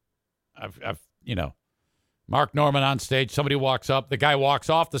 but I've Mark Norman on stage. Somebody walks up. The guy walks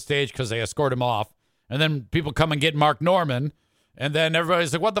off the stage because they escort him off, and then people come and get Mark Norman, and then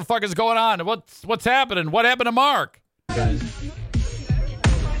everybody's like, "What the fuck is going on? What's happening? What happened to Mark?"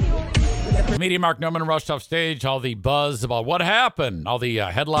 Comedian Mark Norman rushed off stage. All the buzz about what happened. All the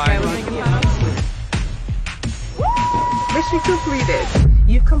headlines. Mission completed.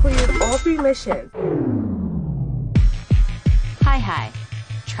 You've completed all 3 missions. Hi.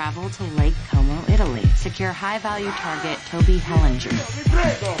 Travel to Lake Como, Italy. Secure high-value target Toby Hellinger.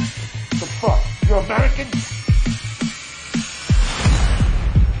 The fuck? You're American?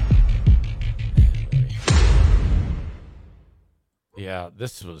 Yeah,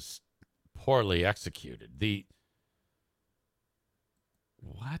 this was poorly executed.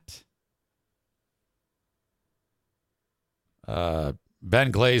 What?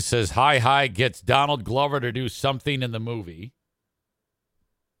 Ben Glaze says, Hi gets Donald Glover to do something in the movie.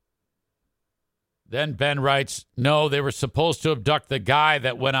 Then Ben writes, no, they were supposed to abduct the guy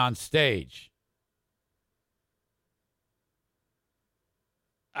that went on stage.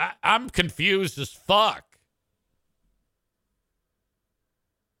 I'm confused as fuck.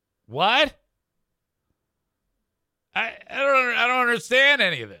 What? I don't understand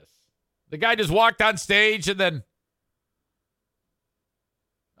any of this. The guy just walked on stage and then...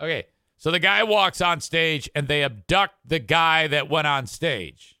 Okay, So the guy walks on stage and they abduct the guy that went on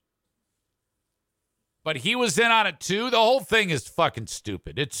stage. But he was in on it too. The whole thing is fucking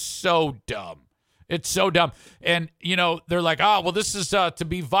stupid. It's so dumb. It's so dumb. And, they're like, oh, well, this is to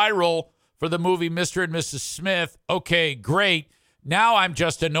be viral for the movie Mr. and Mrs. Smith. Okay, great. Now I'm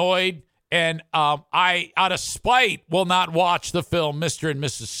just annoyed. And I, out of spite, will not watch the film Mr. and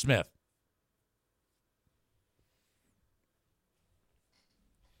Mrs. Smith.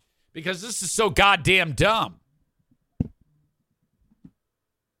 Because this is so goddamn dumb.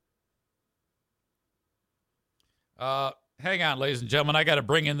 Hang on, ladies and gentlemen. I got to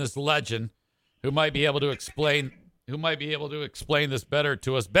bring in this legend who might be able to explain this better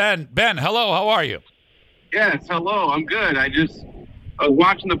to us. Ben, hello. How are you? Yes, hello. I'm good. I was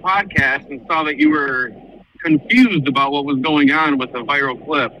watching the podcast and saw that you were confused about what was going on with the viral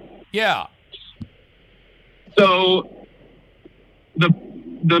clip. Yeah. So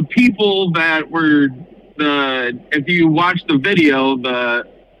the people that were if you watch the video, the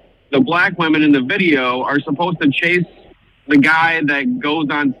black women in the video are supposed to chase the guy that goes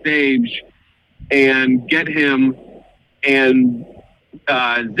on stage and get him and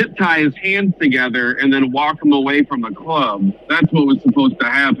zip tie his hands together and then walk him away from the club. That's what was supposed to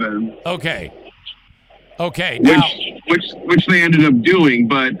happen. Okay. Now, which they ended up doing,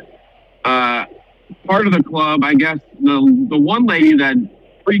 but part of the club, I guess, the one lady that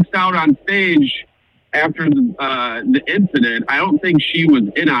freaks out on stage after the incident, I don't think she was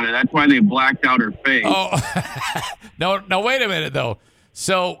in on it. That's why they blacked out her face. Oh, no, wait a minute though.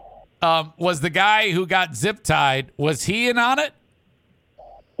 So, was the guy who got zip tied? Was he in on it?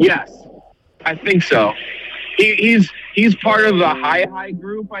 Yes, I think so. He's part of the high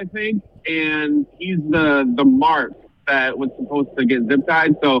group, I think, and he's the mark that was supposed to get zip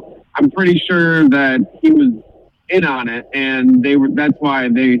tied. So I'm pretty sure that he was in on it, and that's why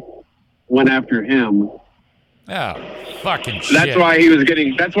they went after him. Oh, fucking shit. That's why he was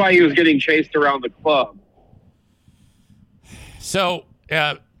getting chased around the club. So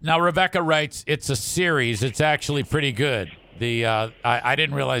now Rebecca writes, it's a series. It's actually pretty good. I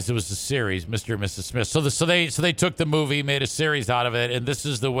didn't realize it was a series, Mr. and Mrs. Smith. So they took the movie, made a series out of it, and this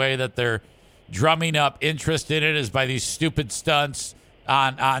is the way that they're drumming up interest in it, is by these stupid stunts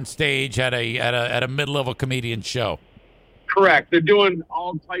on stage at a mid-level comedian show. Correct. They're doing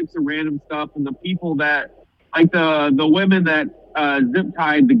all types of random stuff, and the people that, like the women that zip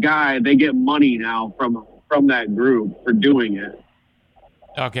tied the guy, they get money now from that group for doing it.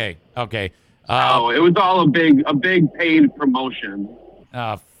 Okay. It was all a big paid promotion.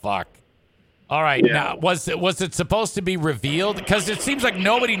 Oh, fuck. All right. Yeah. Now, was it supposed to be revealed? Because it seems like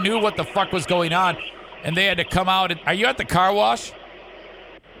nobody knew what the fuck was going on, and they had to come out. Are you at the car wash?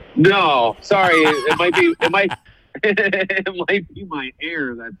 No, sorry. It might be my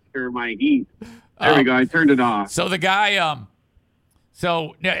air or my heat. There we go. I turned it off. So the guy,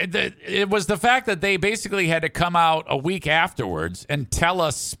 it was the fact that they basically had to come out a week afterwards and tell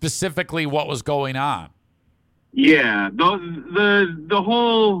us specifically what was going on. Yeah, the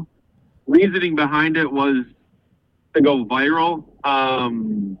whole reasoning behind it was to go viral,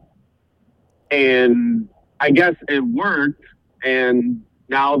 and I guess it worked. And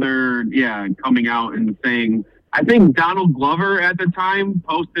now they're coming out and saying. I think Donald Glover at the time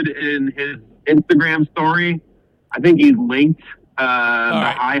posted in his Instagram story. I think he's linked the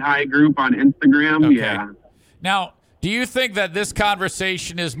High group on Instagram. Okay. Yeah. Now, do you think that this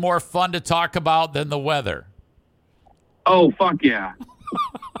conversation is more fun to talk about than the weather? Oh, fuck yeah.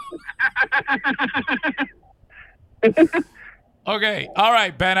 Okay. All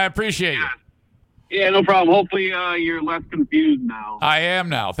right, Ben. I appreciate you. Yeah, no problem. Hopefully you're less confused now. I am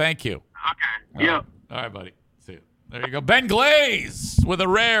now. Thank you. Okay. Yeah. All right, buddy. See you. There you go. Ben Glaze with a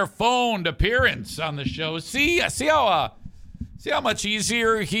rare phoned appearance on the show. See how much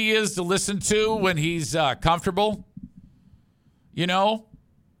easier he is to listen to when he's comfortable? You know?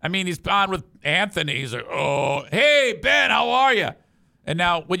 I mean, he's on with Anthony. He's like, oh, hey, Ben, how are you? And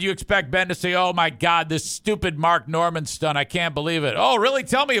now, would you expect Ben to say, oh, my God, this stupid Mark Norman stunt, I can't believe it. Oh, really?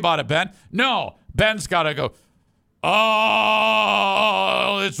 Tell me about it, Ben. No, Ben's got to go,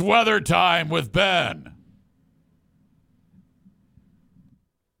 oh, it's weather time with Ben.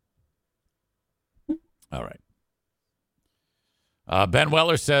 All right. Ben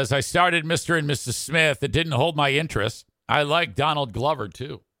Weller says, I started Mr. and Mrs. Smith. It didn't hold my interest. I like Donald Glover,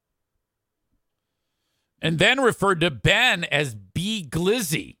 too. And then referred to Ben as B.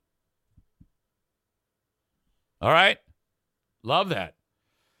 Glizzy. All right. Love that.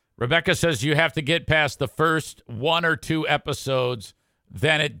 Rebecca says you have to get past the first 1 or 2 episodes,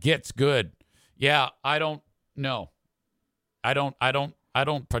 then it gets good. Yeah, I don't know. I don't I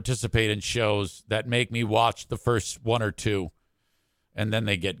don't participate in shows that make me watch the first one or two and then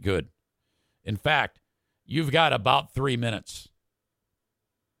they get good. In fact, you've got about 3 minutes.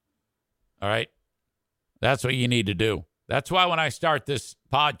 All right? That's what you need to do. That's why when I start this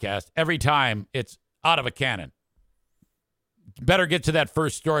podcast, every time it's out of a cannon. Better get to that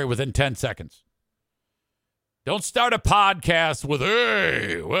first story within 10 seconds. Don't start a podcast with,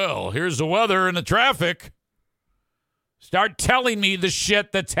 hey, well, here's the weather and the traffic. Start telling me the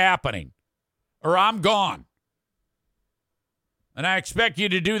shit that's happening, or I'm gone. And I expect you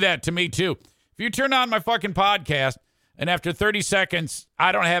to do that to me, too. If you turn on my fucking podcast, and after 30 seconds,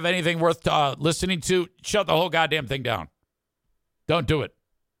 I don't have anything worth listening to, shut the whole goddamn thing down. Don't do it.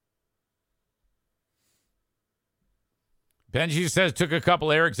 Benji says, took a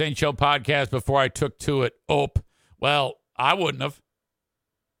couple Eric Zane Show podcasts before I took to it. Well, I wouldn't have.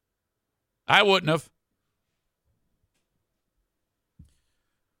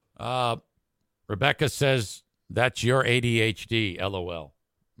 Rebecca says, that's your ADHD, LOL.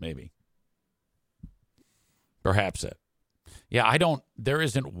 Maybe. Perhaps it. Yeah, there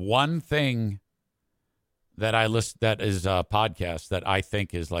isn't one thing that I list that is a podcast that I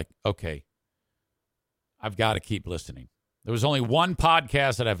think is like, okay, I've got to keep listening. There was only one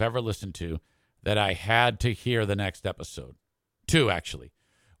podcast that I've ever listened to that I had to hear the next episode. Two, actually.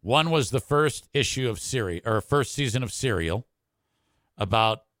 One was the first issue of first season of Serial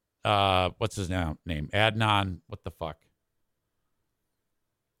about, what's his name? Adnan, what the fuck?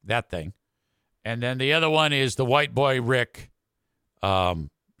 That thing. And then the other one is the White Boy Rick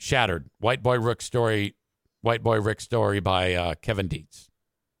Shattered. White Boy Rick story by Kevin Dietz.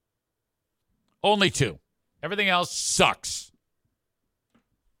 Only two. Everything else sucks.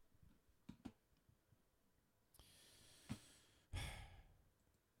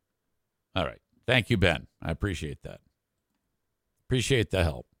 All right. Thank you, Ben. I appreciate that. Appreciate the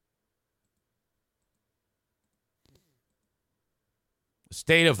help.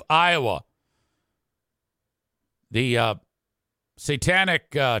 State of Iowa. The Satanic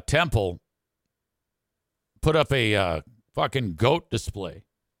Temple put up a fucking goat display.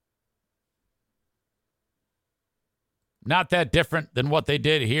 Not that different than what they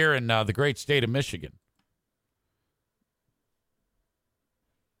did here in the great state of Michigan.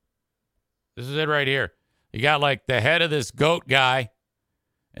 This is it right here. You got like the head of this goat guy,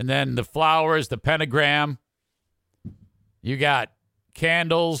 and then the flowers, the pentagram. You got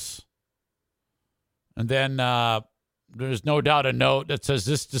candles, and then there's no doubt a note that says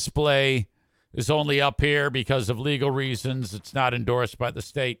this display is only up here because of legal reasons. It's not endorsed by the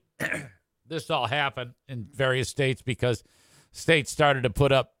state. This all happened in various states because states started to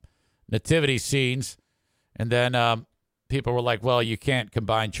put up nativity scenes, and then people were like, well, you can't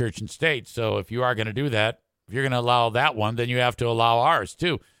combine church and state. So if you are going to do that, if you're going to allow that one, then you have to allow ours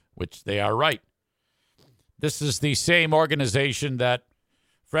too, which they are right. This is the same organization that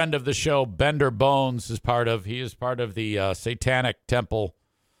friend of the show, Bender Bones, is part of. He is part of the Satanic Temple,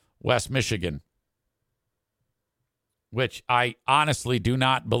 West Michigan, which I honestly do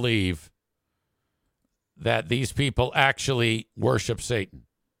not believe that these people actually worship Satan.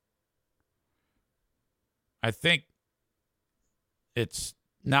 I think it's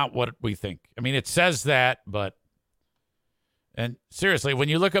not what we think. I mean, it says that, but, and seriously, when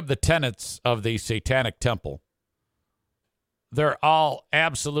you look up the tenets of the Satanic Temple, they're all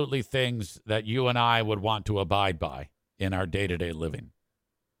absolutely things that you and I would want to abide by in our day-to-day living.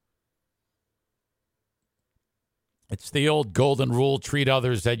 It's the old golden rule, treat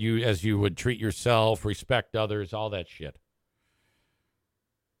others as you would treat yourself, respect others, all that shit.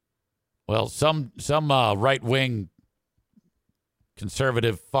 Well, some right-wing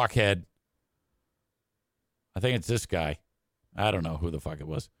conservative fuckhead, I think it's this guy, I don't know who the fuck it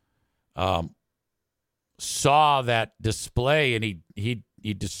was, saw that display and he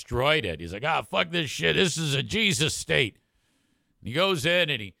destroyed it. He's like, fuck this shit. This is a Jesus state. And he goes in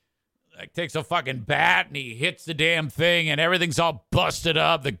and he takes a fucking bat and he hits the damn thing and everything's all busted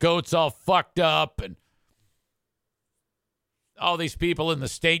up. The goat's all fucked up. And all these people in the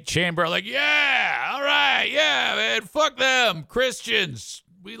state chamber are like, yeah, all right, yeah, man, fuck them. Christians,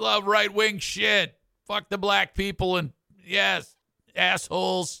 we love right-wing shit. Fuck the black people and, yes,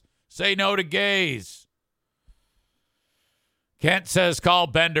 assholes, say no to gays. Kent says, call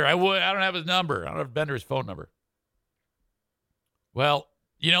Bender. I don't have his number. I don't have Bender's phone number. Well,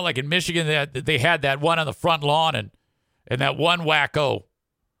 you know, like in Michigan, they had that one on the front lawn, and that one wacko,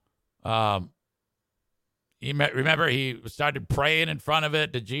 remember he started praying in front of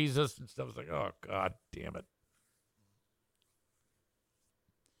it to Jesus and stuff. I was like, oh, God damn it.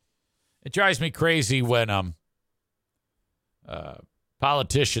 It drives me crazy when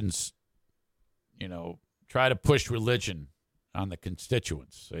politicians, try to push religion on the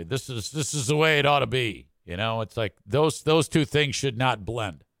constituents. Say, this is the way it ought to be. It's like those two things should not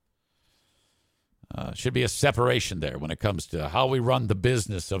blend. Should be a separation there when it comes to how we run the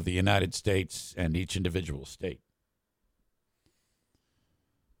business of the United States and each individual state.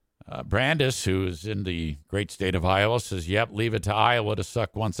 Brandis, who is in the great state of Iowa, says, "Yep, leave it to Iowa to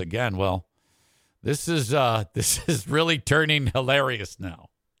suck once again." Well, this is really turning hilarious now,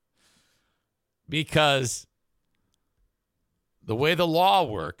 because the way the law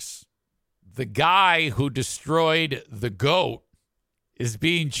works, the guy who destroyed the goat is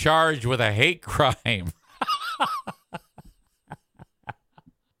being charged with a hate crime.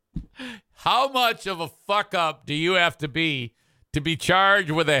 How much of a fuck up do you have to be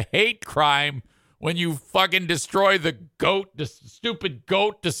charged with a hate crime when you fucking destroy the stupid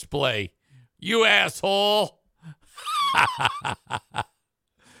goat display? You asshole.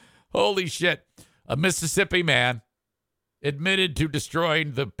 Holy shit. A Mississippi man admitted to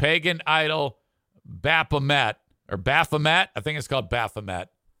destroying the pagan idol Baphomet, I think it's called Baphomet,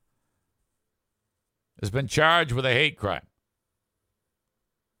 has been charged with a hate crime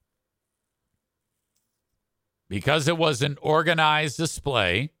because it was an organized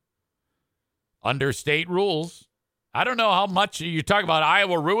display under state rules. I don't know how much you talk about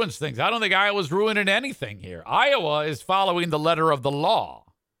Iowa ruins things. I don't think Iowa's ruining anything here. Iowa is following the letter of the law.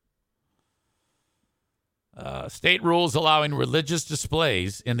 State rules allowing religious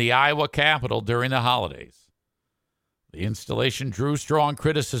displays in the Iowa Capitol during the holidays. The installation drew strong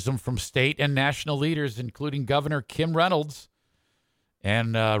criticism from state and national leaders, including Governor Kim Reynolds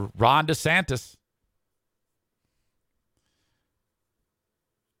and Ron DeSantis.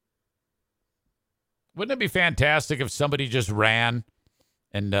 Wouldn't it be fantastic if somebody just ran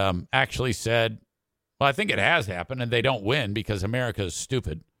and actually said, well, I think it has happened, and they don't win because America is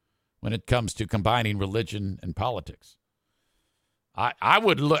stupid when it comes to combining religion and politics. I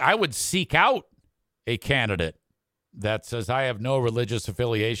would seek out a candidate that says, I have no religious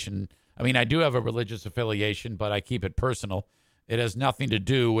affiliation. I mean, I do have a religious affiliation, but I keep it personal. It has nothing to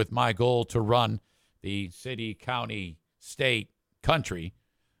do with my goal to run the city, county, state, country,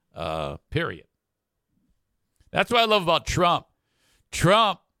 period. That's what I love about Trump.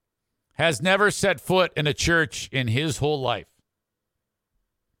 Trump has never set foot in a church in his whole life.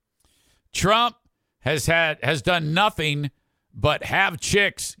 Trump has done nothing but have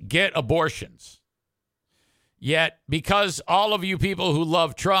chicks get abortions. Yet, because all of you people who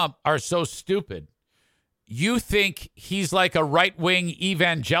love Trump are so stupid, you think he's like a right-wing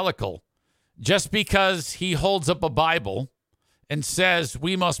evangelical just because he holds up a Bible and says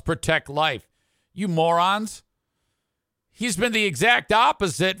we must protect life. You morons. He's been the exact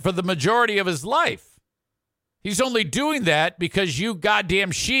opposite for the majority of his life. He's only doing that because you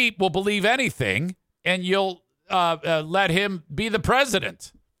goddamn sheep will believe anything and you'll let him be the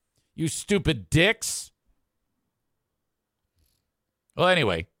president. You stupid dicks. Well,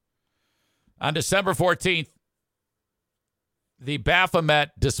 anyway, on December 14th, the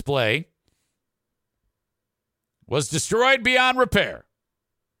Baphomet display was destroyed beyond repair.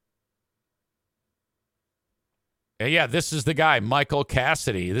 And yeah, this is the guy, Michael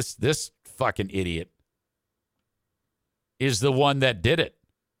Cassidy. This fucking idiot is the one that did it.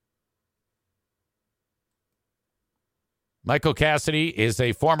 Michael Cassidy is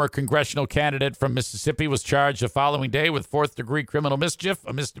a former congressional candidate from Mississippi, was charged the following day with fourth-degree criminal mischief,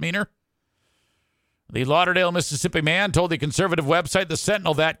 a misdemeanor. The Lauderdale, Mississippi man told the conservative website The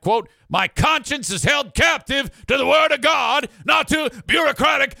Sentinel that, quote, my conscience is held captive to the word of God, not to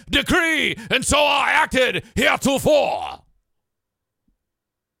bureaucratic decree, and so I acted heretofore.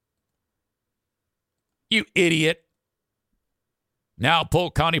 You idiot. Now,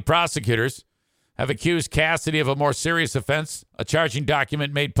 Polk County prosecutors have accused Cassidy of a more serious offense. A charging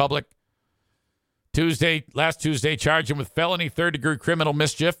document made public last Tuesday charged him with felony third-degree criminal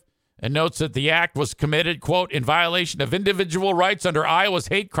mischief and notes that the act was committed, quote, in violation of individual rights under Iowa's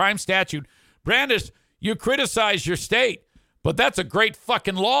hate crime statute. Brandis, you criticize your state, but that's a great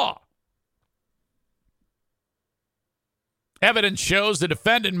fucking law. Evidence shows the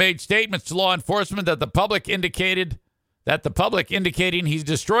defendant made statements to law enforcement that the public indicating he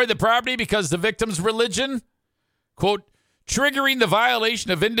destroyed the property because the victim's religion, quote, triggering the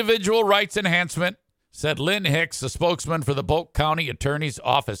violation of individual rights enhancement, said Lynn Hicks, a spokesman for the Polk County Attorney's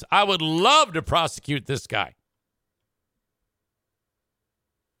Office. I would love to prosecute this guy.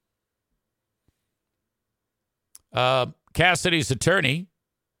 Cassidy's attorney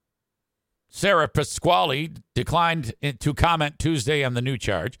Sarah Pasquale declined to comment Tuesday on the new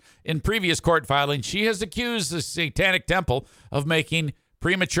charge. In previous court filings, she has accused the Satanic Temple of making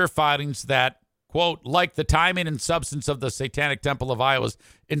premature filings that, quote, like the timing and substance of the Satanic Temple of Iowa's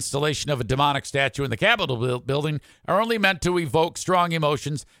installation of a demonic statue in the Capitol building, are only meant to evoke strong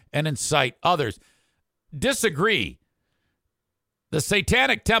emotions and incite others. Disagree. The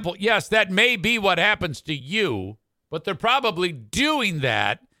Satanic Temple, yes, that may be what happens to you, but they're probably doing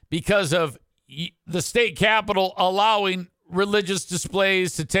that because of the state capitol allowing religious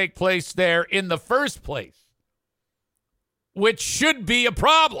displays to take place there in the first place, which should be a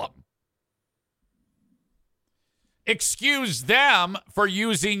problem. Excuse them for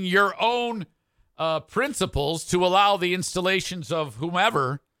using your own principles to allow the installations of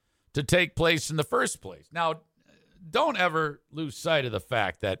whomever to take place in the first place. Now, don't ever lose sight of the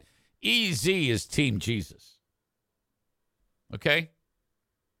fact that EZ is Team Jesus. Okay?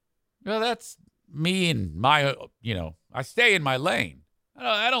 Well, that's me and my, I stay in my lane.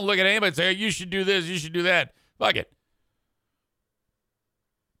 I don't look at anybody and say, you should do this, you should do that. Fuck it.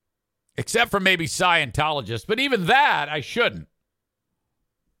 Except for maybe Scientologists. But even that, I shouldn't.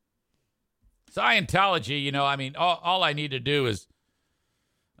 Scientology, all I need to do is,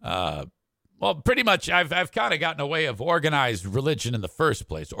 pretty much I've kind of gotten away of organized religion in the first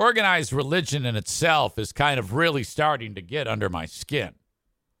place. Organized religion in itself is kind of really starting to get under my skin.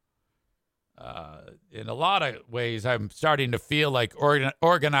 In a lot of ways, I'm starting to feel like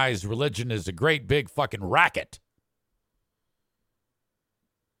organized religion is a great big fucking racket.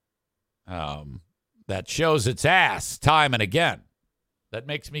 That shows its ass time and again. That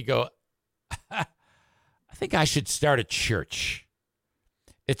makes me go, I think I should start a church.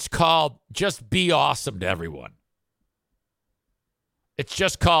 It's called Just Be Awesome to Everyone. It's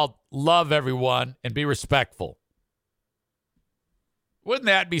just called Love Everyone and Be Respectful. Wouldn't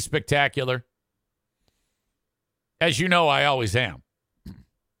that be spectacular? As you know, I always am.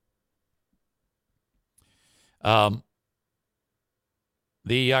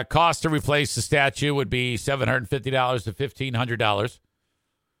 The cost to replace the statue would be $750 to $1,500,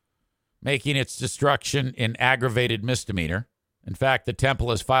 making its destruction an aggravated misdemeanor. In fact, the temple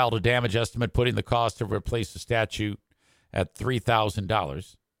has filed a damage estimate putting the cost to replace the statue at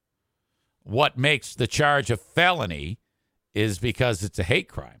 $3,000. What makes the charge a felony is because it's a hate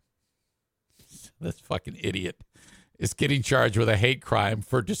crime. This fucking idiot is getting charged with a hate crime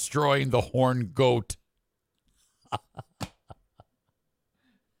for destroying the horned goat.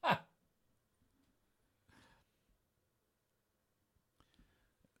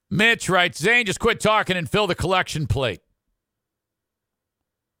 Mitch writes, Zane, just quit talking and fill the collection plate.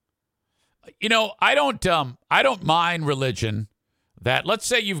 I don't mind religion that, let's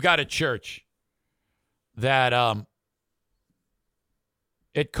say you've got a church that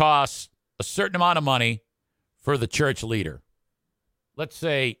it costs a certain amount of money for the church leader. Let's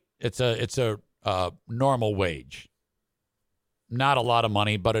say it's a normal wage. Not a lot of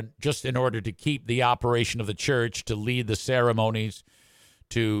money, but just in order to keep the operation of the church, to lead the ceremonies,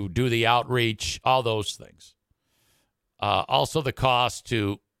 to do the outreach, all those things. Also the cost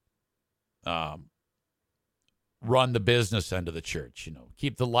to run the business end of the church,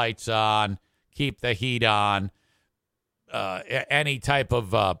 keep the lights on, keep the heat on, any type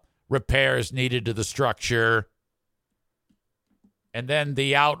of repairs needed to the structure. And then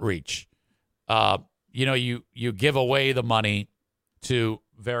the outreach. You give away the money to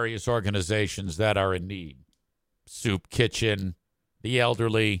various organizations that are in need. Soup Kitchen, the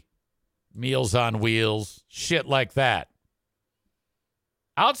elderly, Meals on Wheels, shit like that.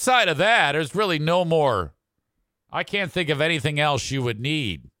 Outside of that, there's really no more. I can't think of anything else you would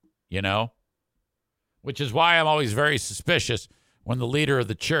need, which is why I'm always very suspicious when the leader of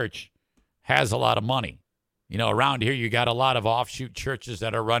the church has a lot of money. Around here, you got a lot of offshoot churches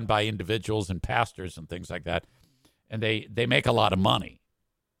that are run by individuals and pastors and things like that. And they make a lot of money.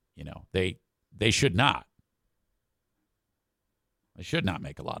 They should not. They should not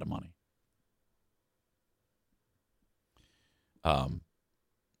make a lot of money.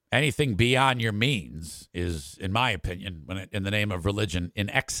 Anything beyond your means is, in my opinion, in the name of religion, in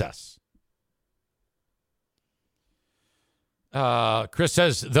excess. Chris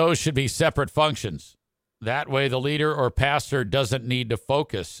says those should be separate functions. That way the leader or pastor doesn't need to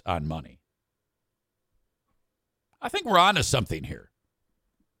focus on money. I think we're onto something here.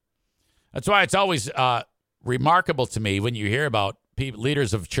 That's why it's always remarkable to me when you hear about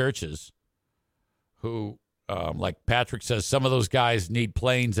leaders of churches who, like Patrick says, some of those guys need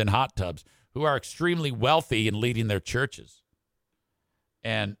planes and hot tubs, who are extremely wealthy in leading their churches.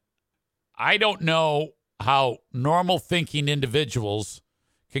 And I don't know how normal thinking individuals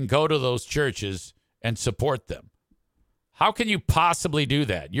can go to those churches and support them. How can you possibly do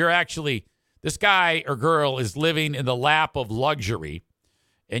that? This guy or girl is living in the lap of luxury,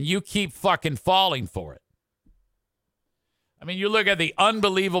 and you keep fucking falling for it. I mean, you look at the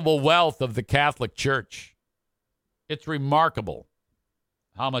unbelievable wealth of the Catholic Church. It's remarkable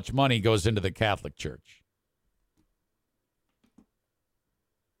how much money goes into the Catholic Church.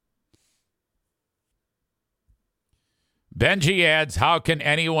 Benji adds, how can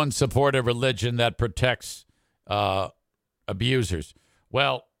anyone support a religion that protects abusers?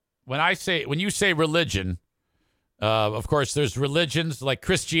 Well, when you say religion, of course, there's religions like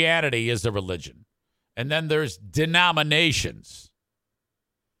Christianity is a religion. And then there's denominations.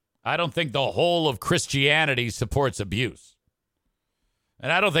 I don't think the whole of Christianity supports abuse.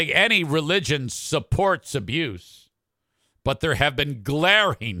 And I don't think any religion supports abuse. But there have been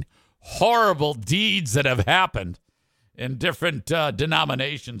glaring, horrible deeds that have happened in different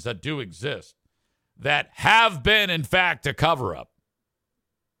denominations that do exist that have been, in fact, a cover-up.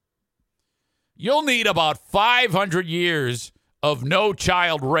 You'll need about 500 years of no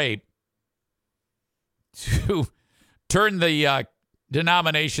child rape to turn the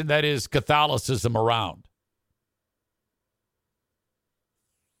denomination that is Catholicism around.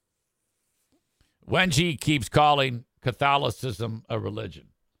 Wenji keeps calling Catholicism a religion.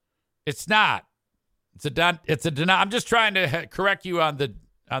 It's not. I'm just trying to correct you on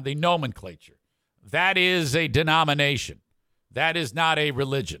the nomenclature. That is a denomination. That is not a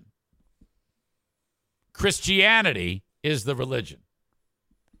religion. Christianity is the religion.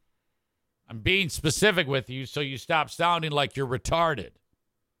 I'm being specific with you so you stop sounding like you're retarded.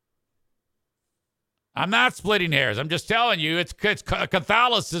 I'm not splitting hairs. I'm just telling you it's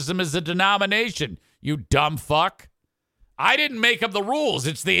Catholicism is a denomination, you dumb fuck. I didn't make up the rules.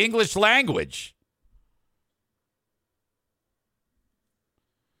 It's the English language.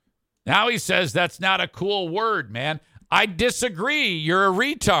 Now he says that's not a cool word, man. I disagree. You're a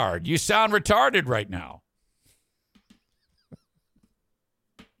retard. You sound retarded right now.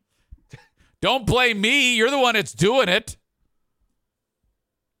 Don't blame me. You're the one that's doing it.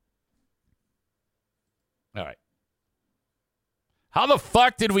 All right. How the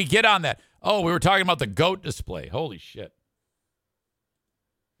fuck did we get on that? Oh, we were talking about the goat display. Holy shit.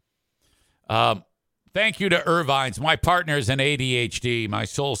 Thank you to Irvine's. My partner is in ADHD. My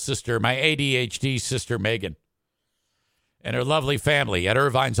soul sister, my ADHD sister, Megan. And her lovely family at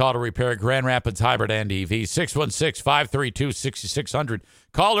Irvine's Auto Repair, Grand Rapids Hybrid and EV. 616-532-6600.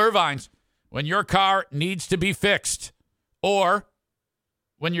 Call Irvine's when your car needs to be fixed, or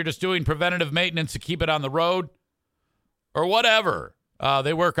when you're just doing preventative maintenance to keep it on the road, or whatever.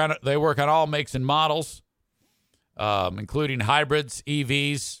 They work on all makes and models, including hybrids,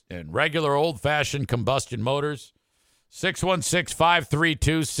 EVs, and regular old-fashioned combustion motors.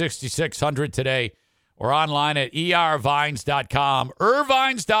 616-532-6600 today, or online at ervines.com.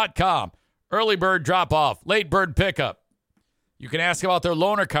 Irvines.com. Early bird drop-off, late bird pickup. You can ask about their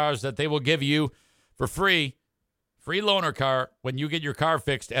loaner cars that they will give you for free. Free loaner car when you get your car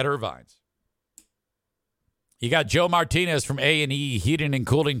fixed at Irvine's. You got Joe Martinez from A&E Heating and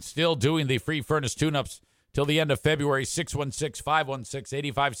Cooling still doing the free furnace tune-ups till the end of February.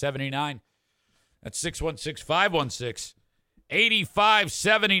 616-516-8579. That's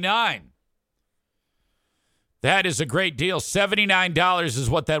 616-516-8579. That is a great deal. $79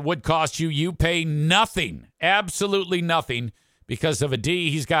 is what that would cost you. You pay nothing, absolutely nothing, because of a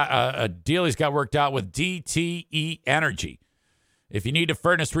deal he's got worked out with DTE Energy. If you need a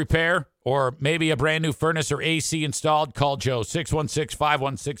furnace repair or maybe a brand new furnace or AC installed, call Joe.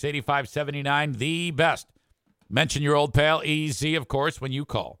 616-516-8579. The best. Mention your old pal EZ, of course, when you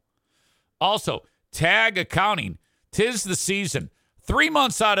call. Also, Tag Accounting. 'Tis the season. 3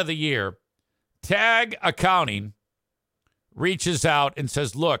 months out of the year, Tag Accounting reaches out and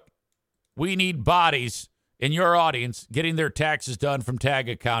says, look, we need bodies in your audience getting their taxes done from Tag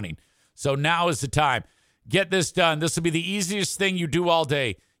Accounting. So now is the time. Get this done. This will be the easiest thing you do all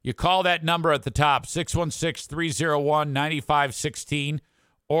day. You call that number at the top, 616-301-9516,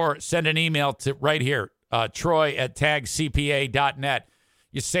 or send an email to right here, troy@tagcpa.net.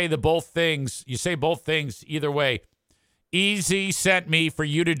 You say both things either way. Easy sent me for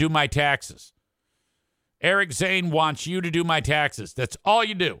you to do my taxes. Eric Zane wants you to do my taxes. That's all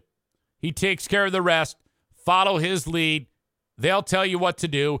you do. He takes care of the rest. Follow his lead. They'll tell you what to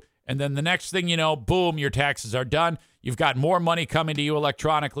do. And then the next thing you know, boom, your taxes are done. You've got more money coming to you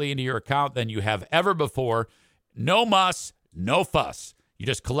electronically into your account than you have ever before. No muss, no fuss. You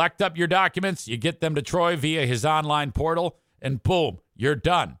just collect up your documents. You get them to Troy via his online portal. And boom, you're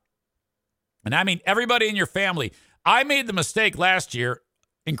done. And I mean, everybody in your family. I made the mistake last year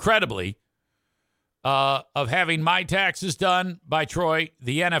incredibly, of having my taxes done by Troy,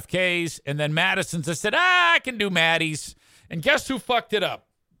 the NFK's, and then Madison's. I said, I can do Maddie's. And guess who fucked it up?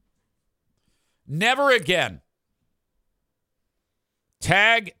 Never again.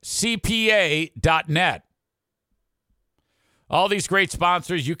 TagCPA.net. All these great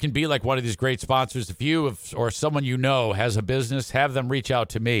sponsors, you can be like one of these great sponsors. If you or someone you know has a business, have them reach out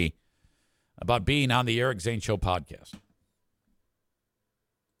to me about being on the Eric Zane Show podcast.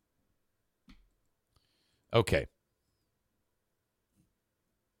 Okay.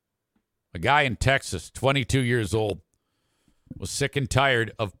 A guy in Texas, 22 years old, was sick and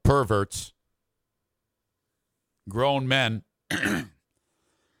tired of perverts, grown men,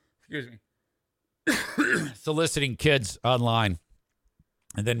 excuse me, soliciting kids online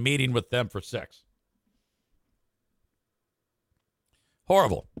and then meeting with them for sex.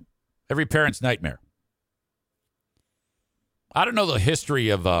 Horrible. Every parent's nightmare. I don't know the history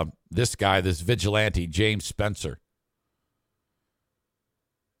of this guy, this vigilante, James Spencer.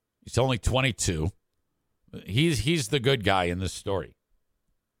 He's only 22. He's the good guy in this story.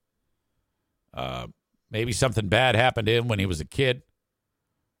 Maybe something bad happened to him when he was a kid.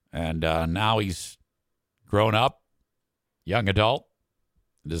 And now he's grown up, young adult,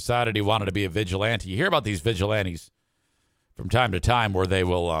 decided he wanted to be a vigilante. You hear about these vigilantes from time to time where they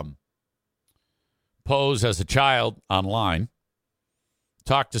will pose as a child online,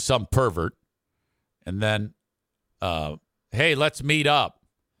 talk to some pervert, and then, hey, let's meet up.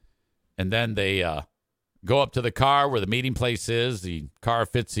 And then they go up to the car where the meeting place is. The car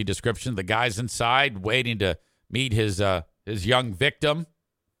fits the description. The guy's inside waiting to meet his young victim,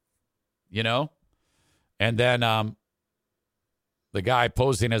 you know. And then the guy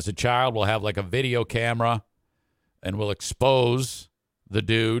posing as a child will have like a video camera and will expose the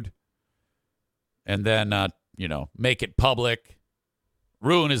dude and then, make it public,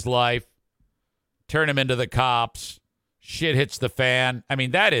 ruin his life, turn him into the cops, shit hits the fan. I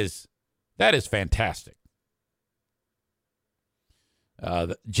mean, that is fantastic.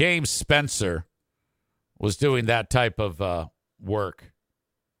 James Spencer was doing that type of work,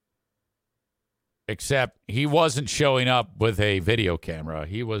 except he wasn't showing up with a video camera.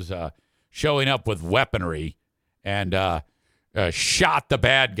 He was showing up with weaponry and shot the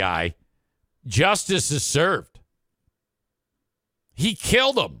bad guy. Justice is served. He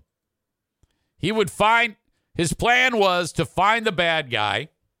killed him. His plan was to find the bad guy,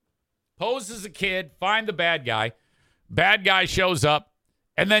 pose as a kid, find the bad guy. Bad guy shows up,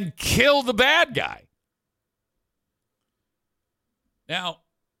 and then kill the bad guy. Now,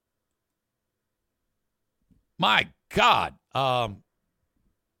 my God, part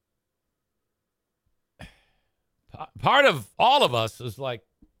of all of us is like,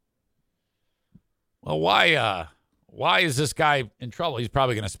 well, why is this guy in trouble? He's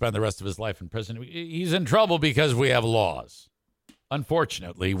probably going to spend the rest of his life in prison. He's in trouble because we have laws.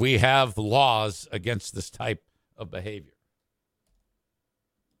 Unfortunately, we have laws against this type of behavior.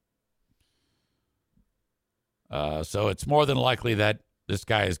 So it's more than likely that this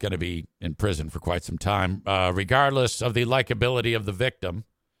guy is going to be in prison for quite some time. Regardless of the likability of the victim,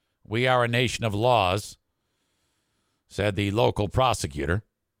 we are a nation of laws, said the local prosecutor.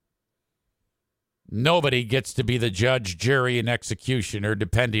 Nobody gets to be the judge, jury, and executioner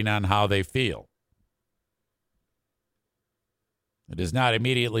depending on how they feel. It is not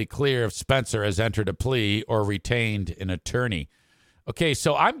immediately clear if Spencer has entered a plea or retained an attorney. Okay,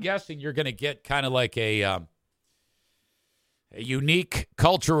 so I'm guessing you're going to get kind of like a unique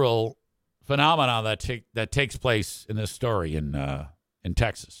cultural phenomenon that takes place in this story in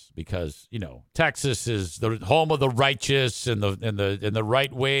Texas, because Texas is the home of the righteous and the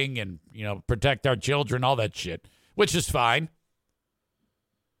right wing, and protect our children, all that shit, which is fine.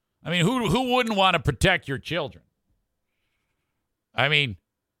 I mean, who wouldn't want to protect your children? I mean,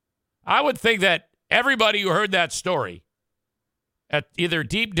 I would think that everybody who heard that story, at either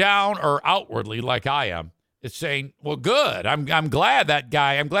deep down or outwardly, like I am, is saying, well, good. I'm glad that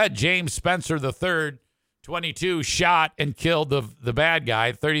guy, I'm glad James Spencer III, 22, shot and killed the bad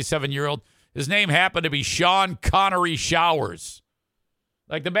guy, 37-year-old. His name happened to be Sean Connery Showers.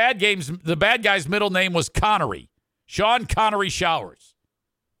 Like the bad guy's middle name was Connery. Sean Connery Showers.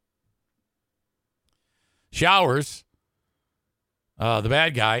 Showers, the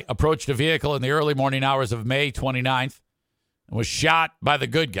bad guy, approached a vehicle in the early morning hours of May 29th and was shot by the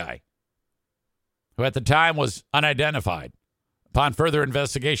good guy, who at the time was unidentified. Upon further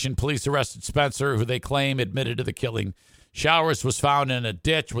investigation, police arrested Spencer, who they claim admitted to the killing. Showers was found in a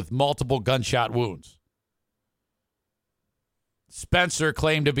ditch with multiple gunshot wounds. Spencer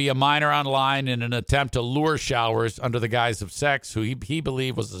claimed to be a minor online in an attempt to lure showers under the guise of sex, who he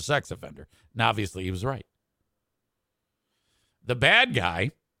believed was a sex offender. And obviously he was right. The bad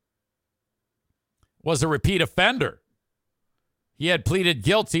guy was a repeat offender. He had pleaded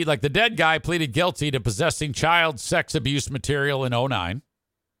guilty, like the dead guy pleaded guilty to possessing child sex abuse material in 2009.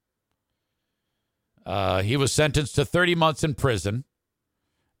 He was sentenced to 30 months in prison.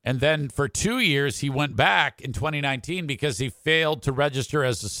 And then for 2 years, he went back in 2019 because he failed to register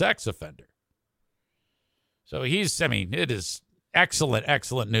as a sex offender. So it is excellent,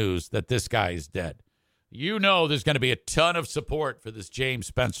 excellent news that this guy is dead. You know there's going to be a ton of support for this James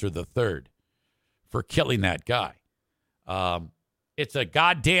Spencer III for killing that guy. It's a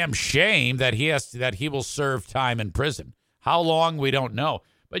goddamn shame that he will serve time in prison. How long, we don't know.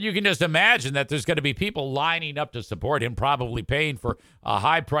 But you can just imagine that there's going to be people lining up to support him, probably paying for a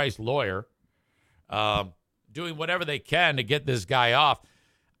high-priced lawyer, doing whatever they can to get this guy off.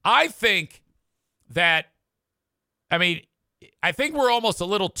 I think we're almost a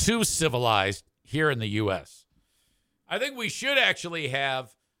little too civilized here in the U.S. I think we should actually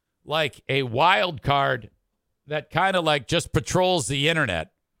have like a wild card that kind of like just patrols the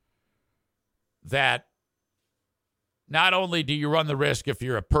internet, that not only do you run the risk if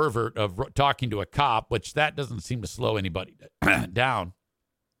you're a pervert of talking to a cop, which that doesn't seem to slow anybody down,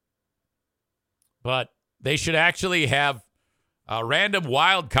 but they should actually have random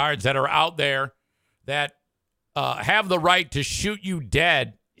wild cards that are out there that have the right to shoot you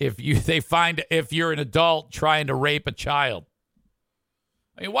dead if you're an adult trying to rape a child.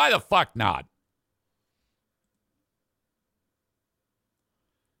 I mean, why the fuck not?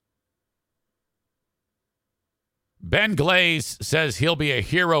 Ben Glaze says he'll be a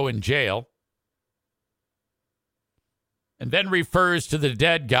hero in jail, and then refers to the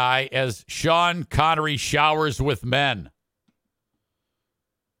dead guy as Sean Connery showers with men.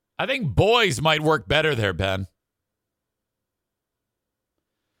 I think boys might work better there, Ben.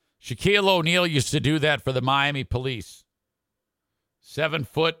 Shaquille O'Neal used to do that for the Miami police.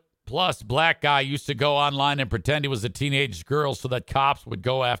 7-foot-plus black guy used to go online and pretend he was a teenage girl so that cops would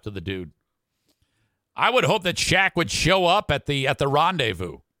go after the dude. I would hope that Shaq would show up at the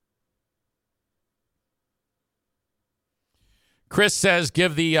rendezvous. Chris says,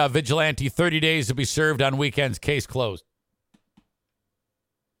 give the vigilante 30 days to be served on weekends. Case closed.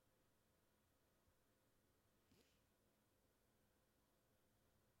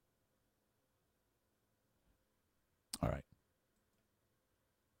 All right.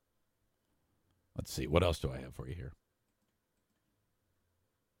 Let's see. What else do I have for you here?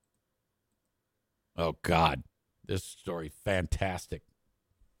 Oh, God. This story, fantastic.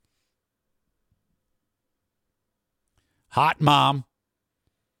 Hot mom,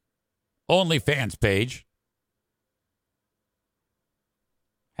 OnlyFans page,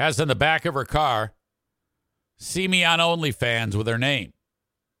 has in the back of her car, see me on OnlyFans with her name.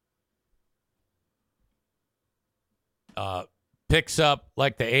 Picks up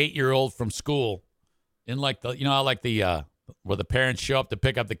like the 8-year-old from school in like the, where the parents show up to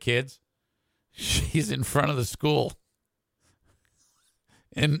pick up the kids. She's in front of the school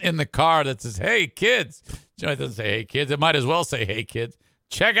in the car that says, hey, kids. You know, it doesn't say, hey, kids. It might as well say, hey, kids.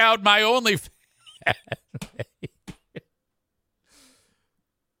 Check out my OnlyFans.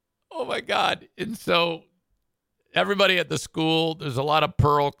 Oh, my God. And so everybody at the school, there's a lot of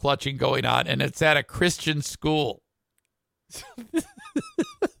pearl clutching going on, and it's at a Christian school. This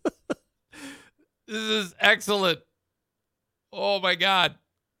is excellent. Oh, my God.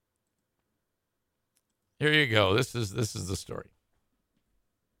 Here you go. This is the story.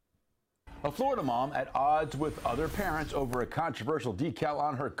 A Florida mom at odds with other parents over a controversial decal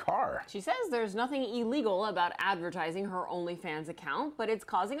on her car. She says there's nothing illegal about advertising her OnlyFans account, but it's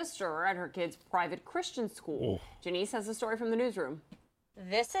causing a stir at her kid's private Christian school. Janice has the story from the newsroom.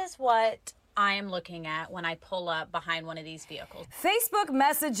 This is what I am looking at when I pull up behind one of these vehicles. Facebook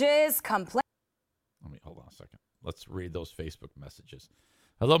messages complain. Hold on a second. Let's read those Facebook messages.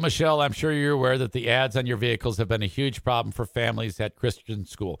 Hello, Michelle. I'm sure you're aware that the ads on your vehicles have been a huge problem for families at Christian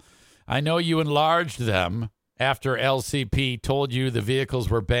school. I know you enlarged them after LCP told you the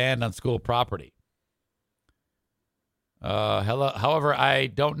vehicles were banned on school property. However, I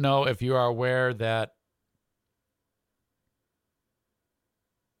don't know if you are aware that...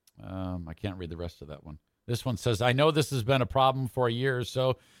 I can't read the rest of that one. This one says, I know this has been a problem for a year or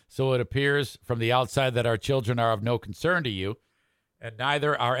so it appears from the outside that our children are of no concern to you. And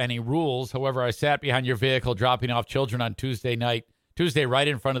neither are any rules. However, I sat behind your vehicle dropping off children on Tuesday right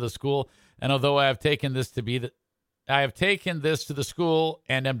in front of the school. And although I have taken this to the school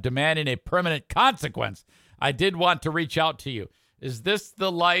and am demanding a permanent consequence, I did want to reach out to you. Is this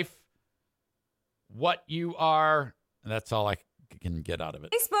the life, what you are? That's all I can get out of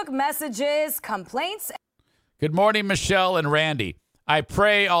it. Facebook messages, complaints. Good morning, Michelle and Randy. I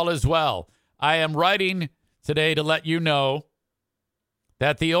pray all is well. I am writing today to let you know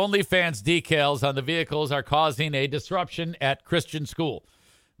that the OnlyFans decals on the vehicles are causing a disruption at Christian school.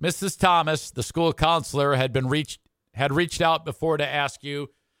 Mrs. Thomas, the school counselor, had reached out before to ask you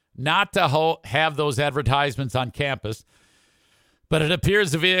not to have those advertisements on campus, but it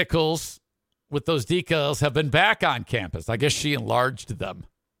appears the vehicles with those decals have been back on campus. I guess she enlarged them.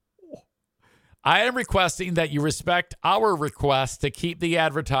 I am requesting that you respect our request to keep the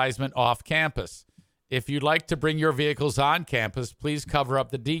advertisement off campus. If you'd like to bring your vehicles on campus, please cover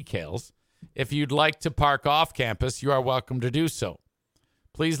up the decals. If you'd like to park off campus, you are welcome to do so.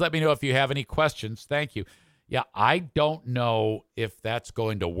 Please let me know if you have any questions. Thank you. Yeah, I don't know if that's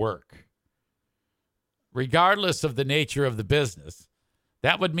going to work. Regardless of the nature of the business,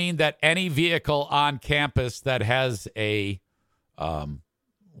 that would mean that any vehicle on campus that has a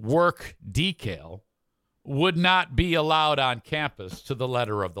work decal would not be allowed on campus to the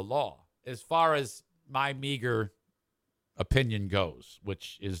letter of the law, as far as my meager opinion goes,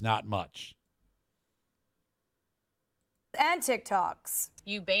 which is not much. And TikToks.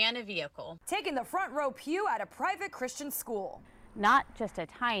 You ban a vehicle. Taking the front row pew at a private Christian school. Not just a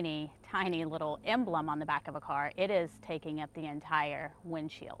tiny little emblem on the back of a car. It is taking up the entire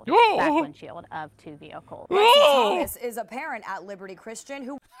windshield, back windshield of two vehicles. Thomas is a parent at Liberty Christian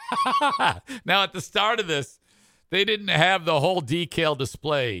who... Now, at the start of this, they didn't have the whole decal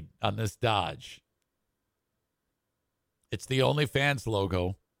displayed on this Dodge. It's the OnlyFans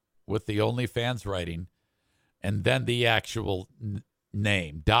logo with the OnlyFans writing and then the actual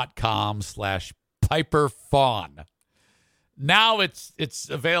name, .com/PiperFawn. Now it's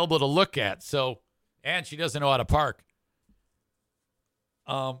available to look at. So, and she doesn't know how to park.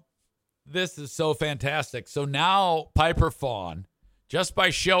 This is so fantastic. So now Piper Fawn, just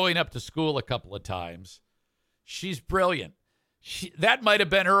by showing up to school a couple of times, she's brilliant. That might have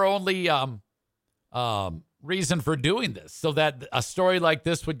been her only reason for doing this, so that a story like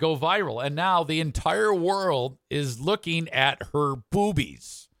this would go viral. And now the entire world is looking at her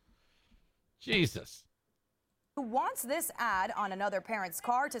boobies. Jesus. Who wants this ad on another parent's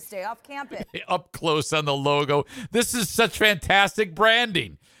car to stay off campus. Up close on the logo. This is such fantastic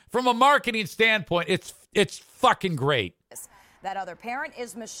branding. From a marketing standpoint, it's fucking great. That other parent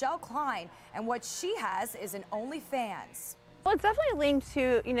is Michelle Klein, and what she has is an OnlyFans. Well, it's definitely linked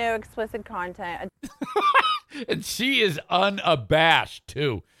to, explicit content. And she is unabashed,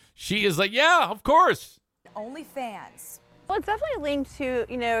 too. She is like, yeah, of course. OnlyFans. Well, it's definitely linked to,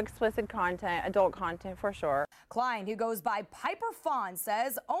 explicit content, adult content for sure. Klein, who goes by Piper Fawn,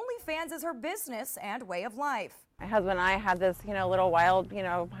 says OnlyFans is her business and way of life. My husband and I have this, little wild,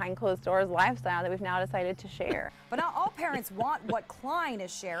 behind closed doors lifestyle that we've now decided to share. But not all parents want what Klein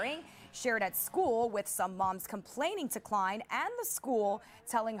is sharing. Shared at school, with some moms complaining to Klein and the school,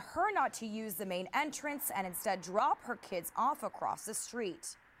 telling her not to use the main entrance and instead drop her kids off across the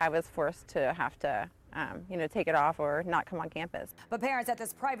street. I was forced to have to, take it off or not come on campus. But parents at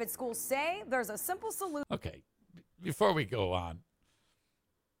this private school say there's a simple solution. Okay, before we go on,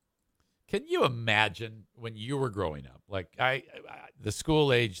 can you imagine when you were growing up, like the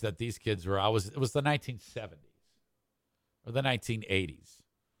school age that these kids were? It was the 1970s or the 1980s.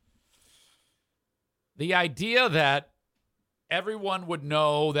 The idea that everyone would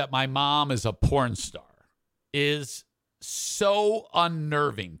know that my mom is a porn star is so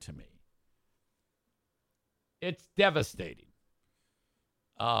unnerving to me. It's devastating.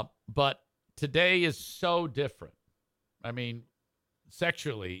 But today is so different. I mean,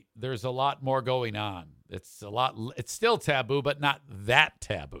 sexually, there's a lot more going on. It's still taboo, but not that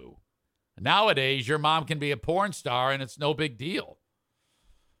taboo. Nowadays, your mom can be a porn star and it's no big deal.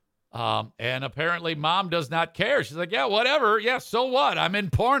 And apparently mom does not care. She's like, yeah, whatever. Yeah, so what? I'm in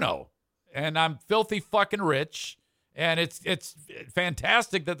porno and I'm filthy fucking rich. And it's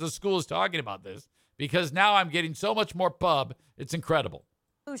fantastic that the school is talking about this because now I'm getting so much more pub. It's incredible.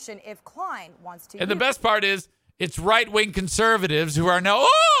 If Klein wants to. And the best part is it's right-wing conservatives who are now,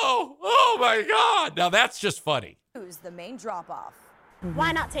 oh my God. Now that's just funny. Use the main drop-off.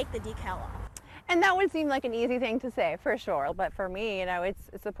 Why not take the decal off? And that would seem like an easy thing to say, for sure. But for me, it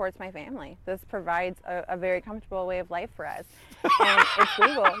supports my family. This provides a very comfortable way of life for us. And it's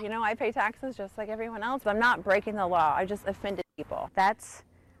legal. I pay taxes just like everyone else. I'm not breaking the law. I just offended people. That's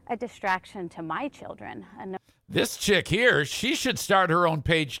a distraction to my children. This chick here, she should start her own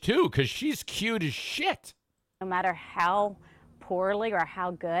page too because she's cute as shit. No matter how poorly or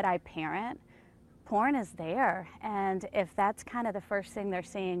how good I parent, porn is there. And if that's kind of the first thing they're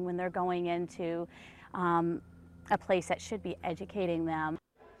seeing when they're going into a place that should be educating them.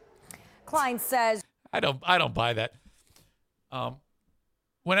 Klein says, I don't buy that.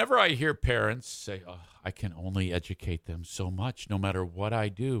 Whenever I hear parents say, "Oh, I can only educate them so much, no matter what I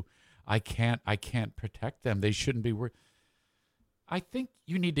do, I can't protect them. They shouldn't be worried." I think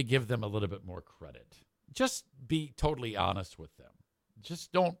you need to give them a little bit more credit. Just be totally honest with them.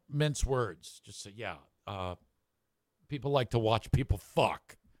 Just don't mince words. Just say, "Yeah, people like to watch people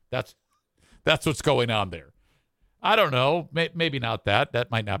fuck." That's what's going on there. I don't know. Maybe not that.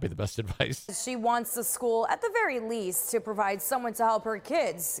 That might not be the best advice. she wants the school, at the very least, to provide someone to help her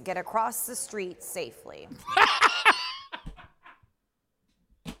kids get across the street safely.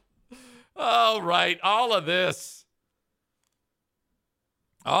 All right. All of this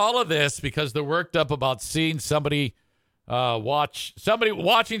because they're worked up about seeing somebody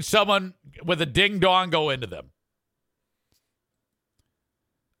watching someone with a ding dong go into them.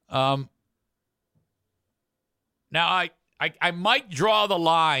 Now, I might draw the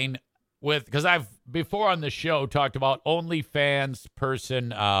line with, because I've before on the show talked about OnlyFans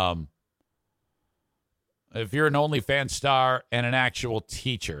person. If you're an OnlyFans star and an actual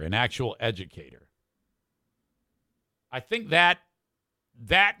teacher, an actual educator, I think that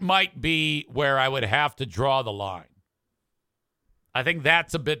might be where I would have to draw the line. I think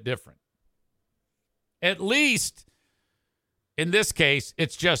that's a bit different. At least in this case,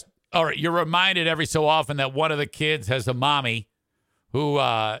 it's just, all right, you're reminded every so often that one of the kids has a mommy who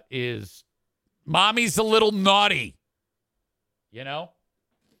mommy's a little naughty, you know?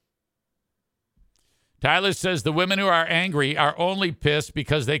 Tyler says the women who are angry are only pissed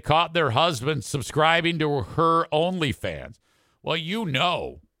because they caught their husband subscribing to her OnlyFans. Well,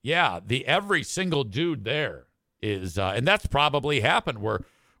 every single dude there is, and that's probably happened where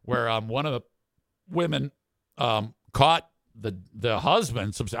one of the women caught the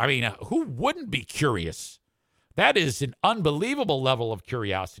husband. I mean, who wouldn't be curious? That is an unbelievable level of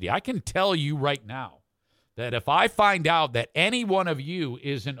curiosity. I can tell you right now that if I find out that any one of you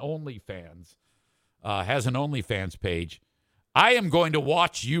is an OnlyFans, has an OnlyFans page, I am going to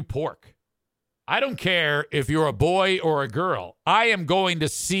watch you pork. I don't care if you're a boy or a girl. I am going to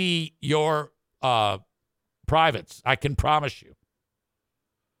see your privates. I can promise you.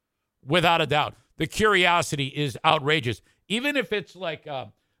 Without a doubt. The curiosity is outrageous. Even if it's like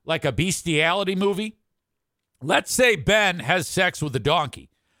a bestiality movie. Let's say Ben has sex with a donkey.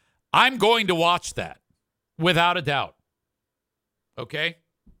 I'm going to watch that. Without a doubt. Okay?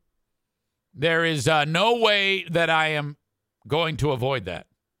 There is no way that I am going to avoid that.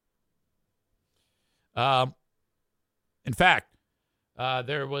 In fact,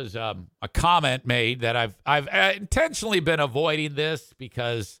 there was a comment made that I've intentionally been avoiding this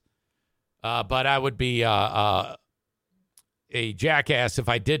because, but I would be a jackass if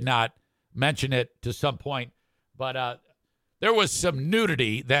I did not mention it to some point. But there was some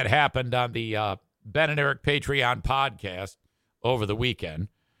nudity that happened on the Ben and Eric Patreon podcast over the weekend.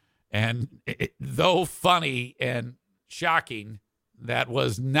 And though funny and shocking, that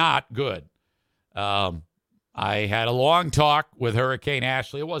was not good. I had a long talk with Hurricane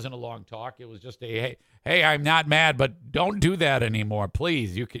Ashley. It wasn't a long talk. It was just hey, I'm not mad, but don't do that anymore,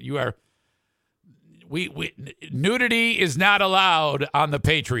 please. Nudity is not allowed on the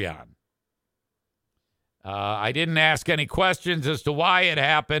Patreon. I didn't ask any questions as to why it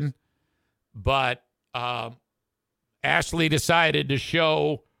happened, but Ashley decided to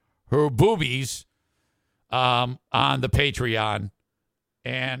show her boobies on the Patreon.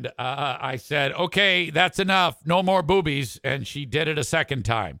 And I said, okay, that's enough. No more boobies. And she did it a second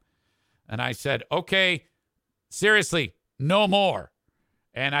time. And I said, okay, seriously, no more.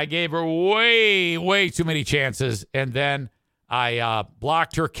 And I gave her way, way too many chances. And then I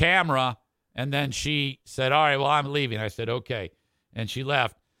blocked her camera. And then she said, all right, well, I'm leaving. I said, okay. And she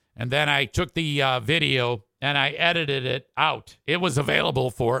left. And then I took the video and I edited it out. It was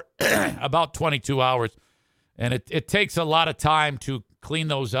available for about 22 hours. And it takes a lot of time to clean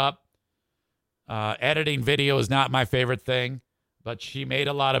those up. Editing video is not my favorite thing, but she made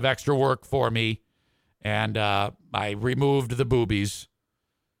a lot of extra work for me. And I removed the boobies.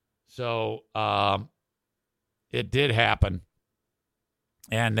 So it did happen.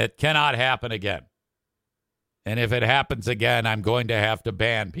 And it cannot happen again. And if it happens again, I'm going to have to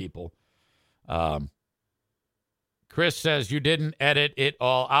ban people. Chris says you didn't edit it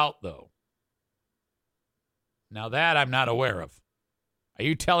all out, though. Now that I'm not aware of. Are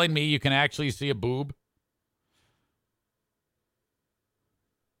you telling me you can actually see a boob?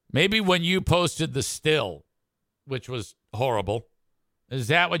 Maybe when you posted the still, which was horrible. Is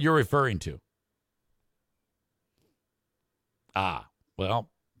that what you're referring to? Well,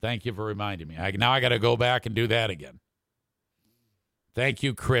 thank you for reminding me. Now I got to go back and do that again. Thank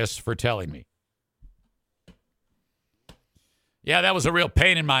you, Chris, for telling me. Yeah, that was a real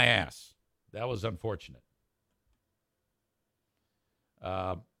pain in my ass. That was unfortunate.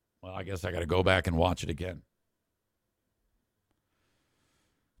 Well, I guess I got to go back and watch it again.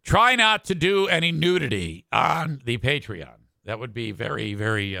 Try not to do any nudity on the Patreon. That would be very,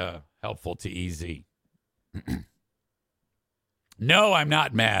 very helpful to EZ. No, I'm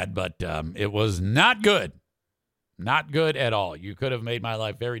not mad, but it was not good. Not good at all. You could have made my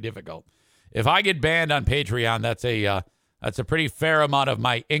life very difficult. If I get banned on Patreon, that's a pretty fair amount of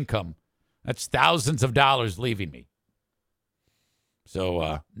my income. That's thousands of dollars leaving me.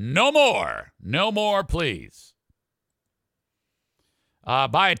 So no more. No more, please.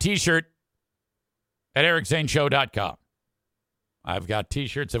 Buy a T-shirt at ericzaneshow.com. I've got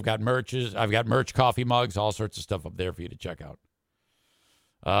T-shirts. I've got merches. I've got merch, coffee mugs, all sorts of stuff up there for you to check out.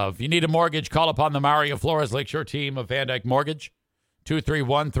 If you need a mortgage, call upon the Mario Flores Lakeshore team of Van Dyke Mortgage,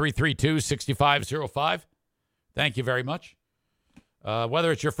 231-332-6505. Thank you very much.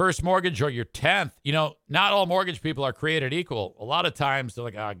 Whether it's your first mortgage or your 10th, not all mortgage people are created equal. A lot of times they're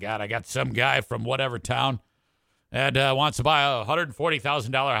like, oh, God, I got some guy from whatever town and wants to buy a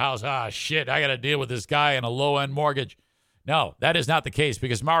 $140,000 house. Ah, shit, I got to deal with this guy in a low-end mortgage. No, that is not the case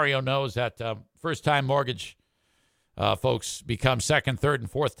because Mario knows that first-time mortgage folks become second, third, and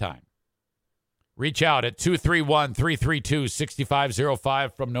fourth time. Reach out at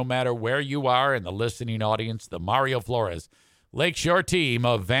 231-332-6505 from no matter where you are in the listening audience, the Mario Flores Lakeshore team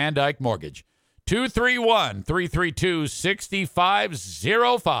of Van Dyke Mortgage.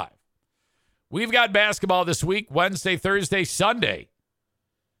 231-332-6505. We've got basketball this week, Wednesday, Thursday, Sunday.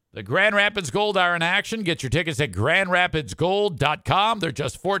 The Grand Rapids Gold are in action. Get your tickets at grandrapidsgold.com. They're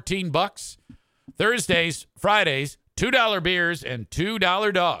just $14. Thursdays, Fridays, $2 beers and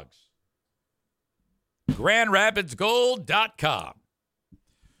 $2 dogs. grandrapidsgold.com.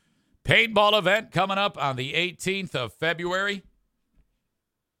 Paintball event coming up on the 18th of February.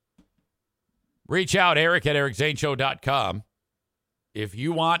 Reach out, Eric at ericzaneshow.com if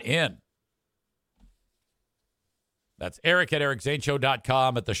you want in. That's Eric at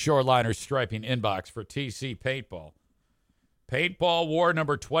ericzaneshow.com at the Shoreliner Striping inbox for TC Paintball. Paintball War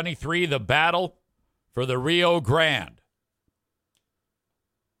number 23, the battle for the Rio Grande.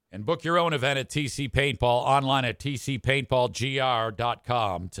 And book your own event at TC Paintball online at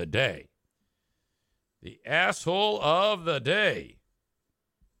tcpaintballgr.com today. The asshole of the day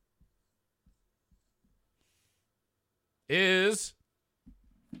is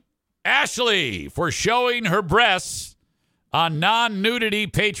Ashley for showing her breasts on non-nudity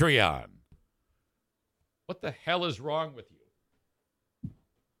Patreon. What the hell is wrong with you?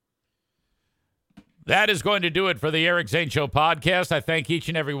 That is going to do it for the Eric Zane Show podcast. I thank each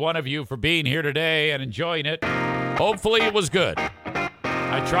and every one of you for being here today and enjoying it. Hopefully it was good.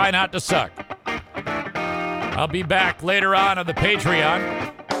 I try not to suck. I'll be back later on the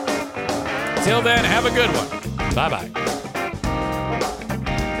Patreon. Till then, have a good one. Bye-bye.